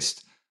season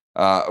wasted.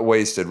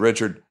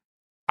 Richard,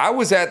 I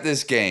was at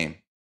this game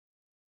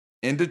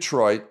in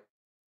Detroit.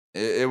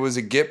 It was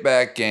a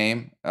get-back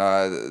game.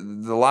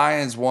 The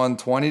Lions won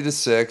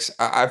 20-6.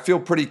 I feel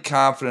pretty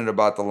confident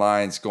about the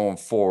Lions going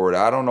forward.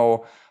 I don't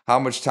know how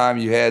much time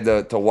you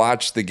had to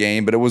watch the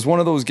game, but it was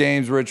one of those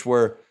games, Rich,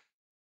 where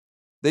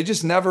they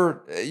just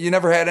you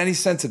never had any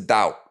sense of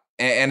doubt.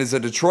 And as a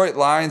Detroit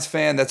Lions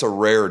fan, that's a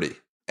rarity.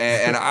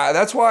 And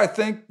that's why I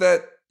think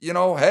that,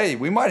 hey,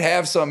 we might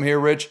have something here,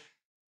 Rich.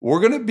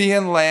 We're going to be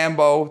in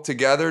Lambeau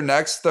together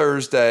next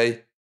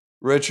Thursday.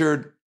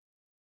 Richard,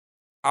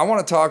 I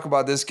want to talk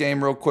about this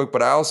game real quick,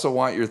 but I also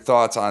want your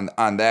thoughts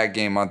on that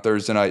game on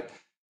Thursday night.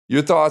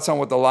 Your thoughts on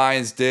what the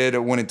Lions did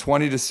winning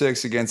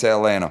 20-6 against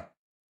Atlanta.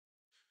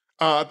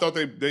 I thought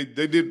they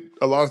did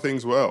a lot of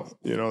things well.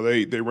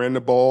 They ran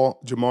the ball.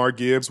 Jamar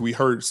Gibbs, we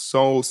heard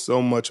so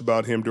much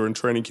about him during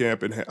training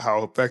camp and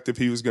how effective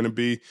he was going to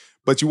be,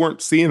 but you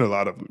weren't seeing a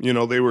lot of them.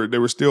 They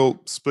were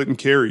still splitting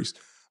carries.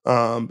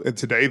 And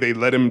today they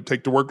let him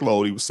take the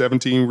workload. He was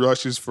 17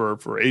 rushes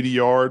for 80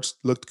 yards.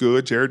 Looked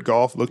good. Jared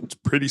Goff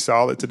looked pretty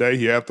solid today.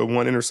 He had the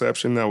one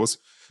interception it was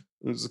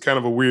kind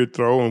of a weird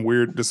throw and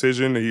weird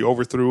decision. He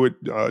overthrew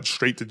it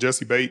straight to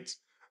Jesse Bates,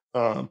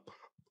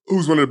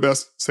 who's one of the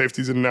best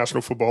safeties in the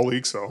National Football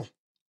League. So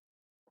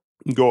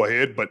go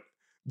ahead. But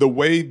the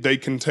way they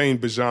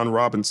contained Bijan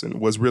Robinson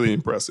was really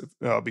impressive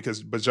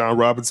because Bijan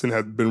Robinson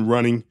had been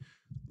running,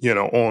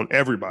 on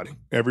everybody.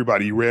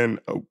 Everybody ran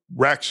a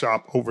rack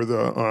shop over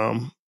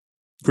the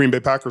Green Bay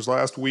Packers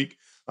last week.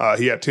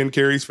 He had 10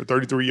 carries for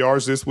 33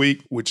 yards this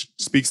week, which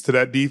speaks to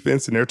that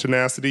defense and their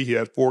tenacity. He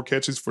had 4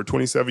 catches for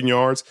 27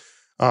 yards.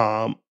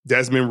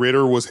 Desmond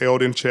Ridder was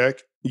held in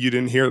check. You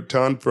didn't hear a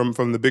ton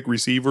from the big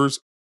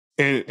receivers.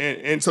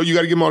 And so you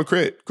got to give him all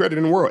the credit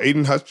in the world.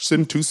 Aiden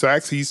Hutchinson, 2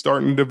 sacks. He's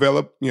starting to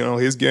develop,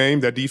 his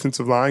game. That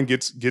defensive line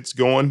gets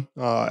going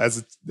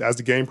as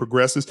the game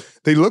progresses.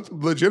 They look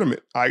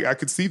legitimate. I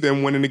could see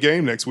them winning the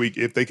game next week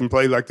if they can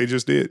play like they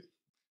just did.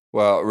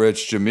 Well,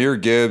 Rich,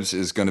 Jahmyr Gibbs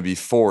is going to be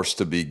forced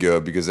to be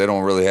good because they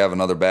don't really have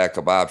another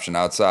backup option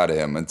outside of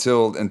him.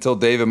 Until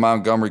David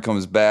Montgomery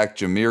comes back,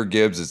 Jahmyr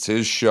Gibbs, it's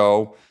his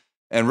show.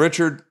 And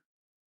Richard,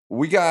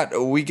 we got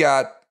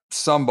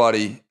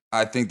somebody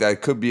I think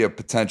that could be a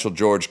potential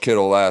George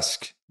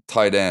Kittle-esque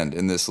tight end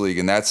in this league,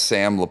 and that's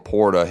Sam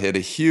Laporta. Hit a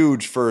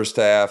huge first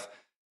half.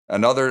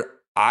 Another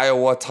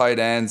Iowa tight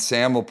end,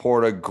 Sam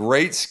Laporta,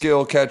 great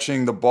skill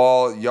catching the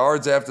ball,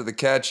 yards after the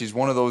catch. He's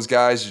one of those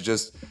guys who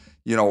just,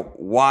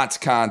 wants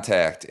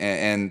contact.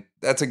 And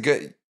that's a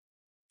good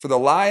 – for the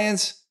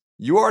Lions,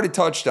 you already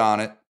touched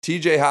on it.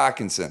 TJ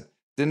Hawkinson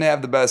didn't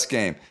have the best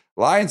game.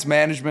 Lions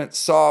management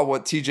saw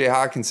what TJ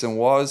Hawkinson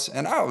was,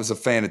 and I was a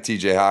fan of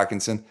TJ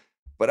Hawkinson,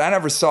 but I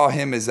never saw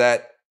him as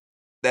that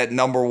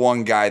number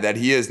one guy that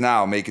he is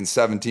now, making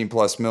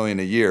 $17+ million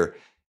a year.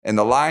 And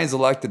the Lions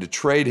elected to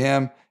trade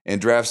him and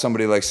draft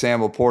somebody like Sam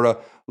Laporta.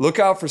 Look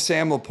out for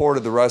Sam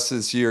Laporta the rest of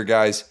this year,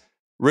 guys.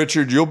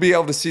 Richard, you'll be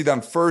able to see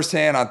them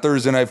firsthand on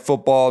Thursday Night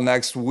Football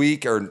next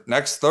week or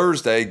next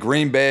Thursday,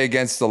 Green Bay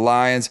against the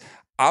Lions.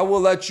 I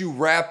will let you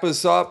wrap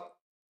us up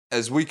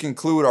as we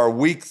conclude our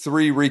Week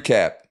 3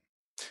 recap.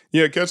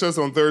 Yeah, catch us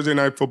on Thursday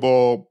Night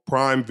Football,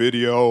 Prime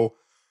Video,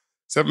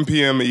 7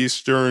 p.m.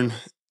 Eastern.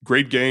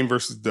 Great game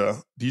versus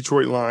the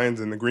Detroit Lions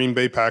and the Green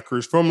Bay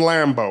Packers from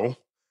Lambeau.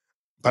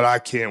 But I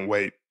can't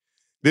wait.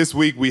 This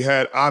week we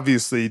had,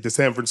 obviously, the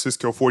San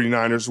Francisco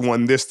 49ers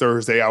won this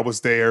Thursday. I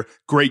was there.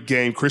 Great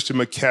game. Christian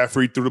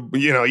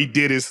McCaffrey, he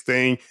did his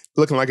thing,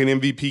 looking like an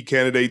MVP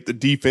candidate. The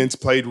defense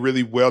played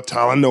really well.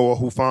 Talanoa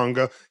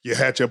Hufanga, you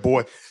had your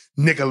boy.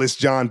 Nicholas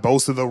John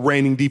Bosa, the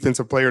reigning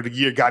defensive player of the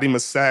year, got him a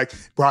sack.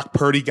 Brock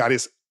Purdy got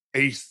his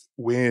 8th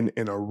win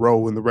in a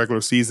row in the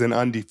regular season,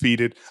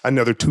 undefeated.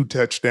 Another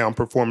 2-touchdown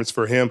performance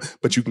for him.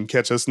 But you can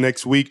catch us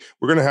next week.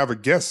 We're going to have a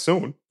guest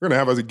soon. We're going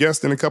to have a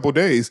guest in a couple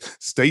days.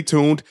 Stay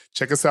tuned.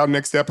 Check us out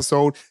next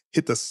episode.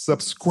 Hit the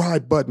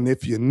subscribe button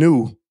if you're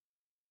new.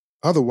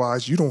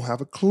 Otherwise, you don't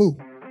have a clue.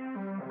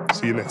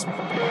 See you next week.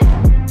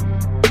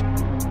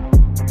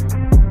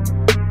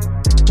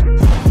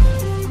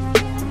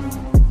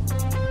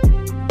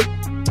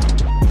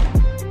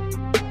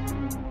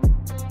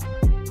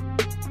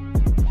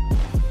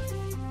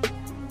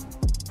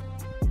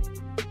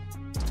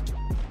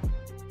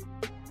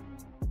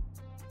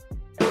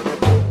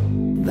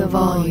 The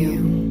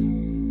volume.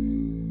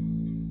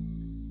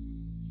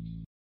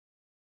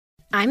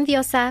 I'm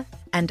Diosa.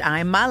 And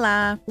I'm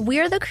Mala.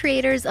 We're the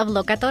creators of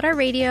Locatora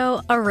Radio,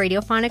 a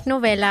radiophonic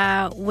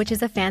novela, which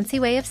is a fancy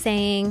way of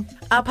saying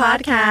a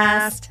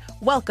podcast.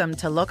 Welcome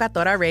to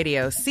Locatora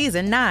Radio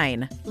Season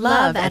 9.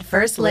 Love at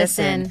First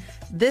Listen.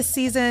 This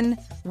season,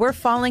 we're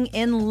falling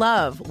in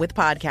love with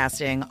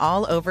podcasting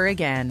all over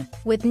again.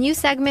 With new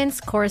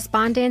segments,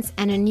 correspondence,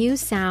 and a new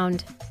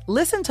sound.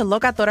 Listen to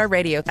Locatora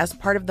Radio as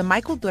part of the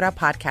Michael Dura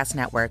Podcast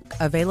Network,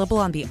 available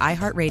on the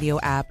iHeartRadio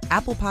app,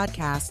 Apple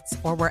Podcasts,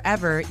 or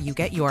wherever you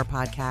get your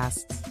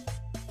podcasts.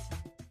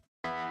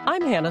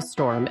 I'm Hannah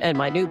Storm, and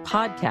my new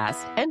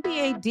podcast,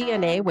 NBA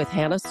DNA with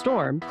Hannah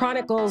Storm,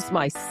 chronicles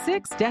my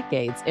 6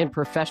 decades in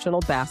professional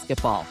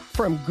basketball.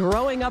 From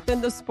growing up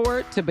in the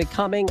sport to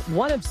becoming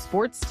one of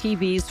sports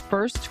TV's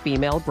first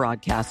female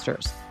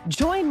broadcasters.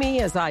 Join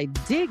me as I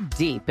dig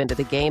deep into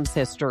the game's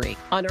history,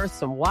 unearth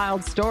some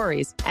wild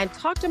stories, and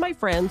talk to my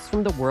friends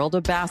from the world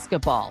of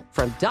basketball,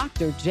 from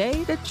Dr.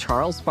 J to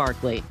Charles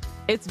Barkley.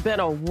 It's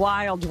been a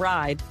wild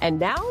ride, and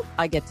now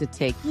I get to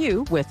take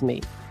you with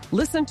me.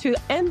 Listen to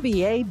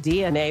NBA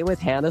DNA with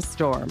Hannah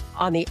Storm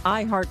on the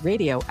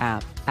iHeartRadio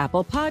app,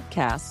 Apple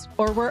Podcasts,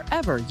 or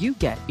wherever you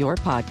get your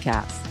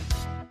podcasts.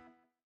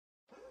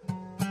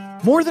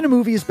 More Than a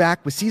Movie is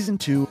back with Season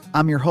 2.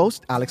 I'm your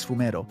host, Alex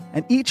Fumero,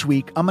 and each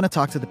week I'm going to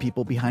talk to the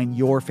people behind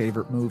your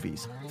favorite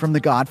movies. From The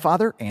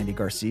Godfather, Andy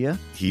Garcia.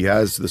 He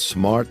has the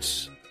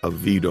smarts of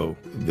Vito,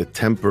 the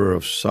temper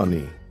of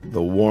Sonny,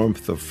 the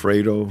warmth of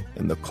Fredo,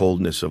 and the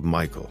coldness of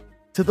Michael.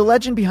 To the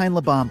legend behind La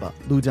Bamba,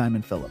 Lou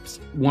Diamond Phillips.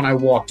 When I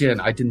walked in,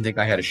 I didn't think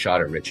I had a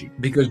shot at Richie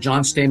because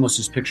John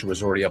Stamos' picture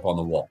was already up on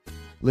the wall.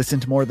 Listen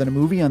to More Than a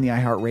Movie on the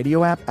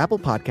iHeartRadio app, Apple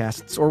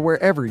Podcasts, or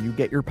wherever you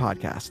get your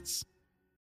podcasts.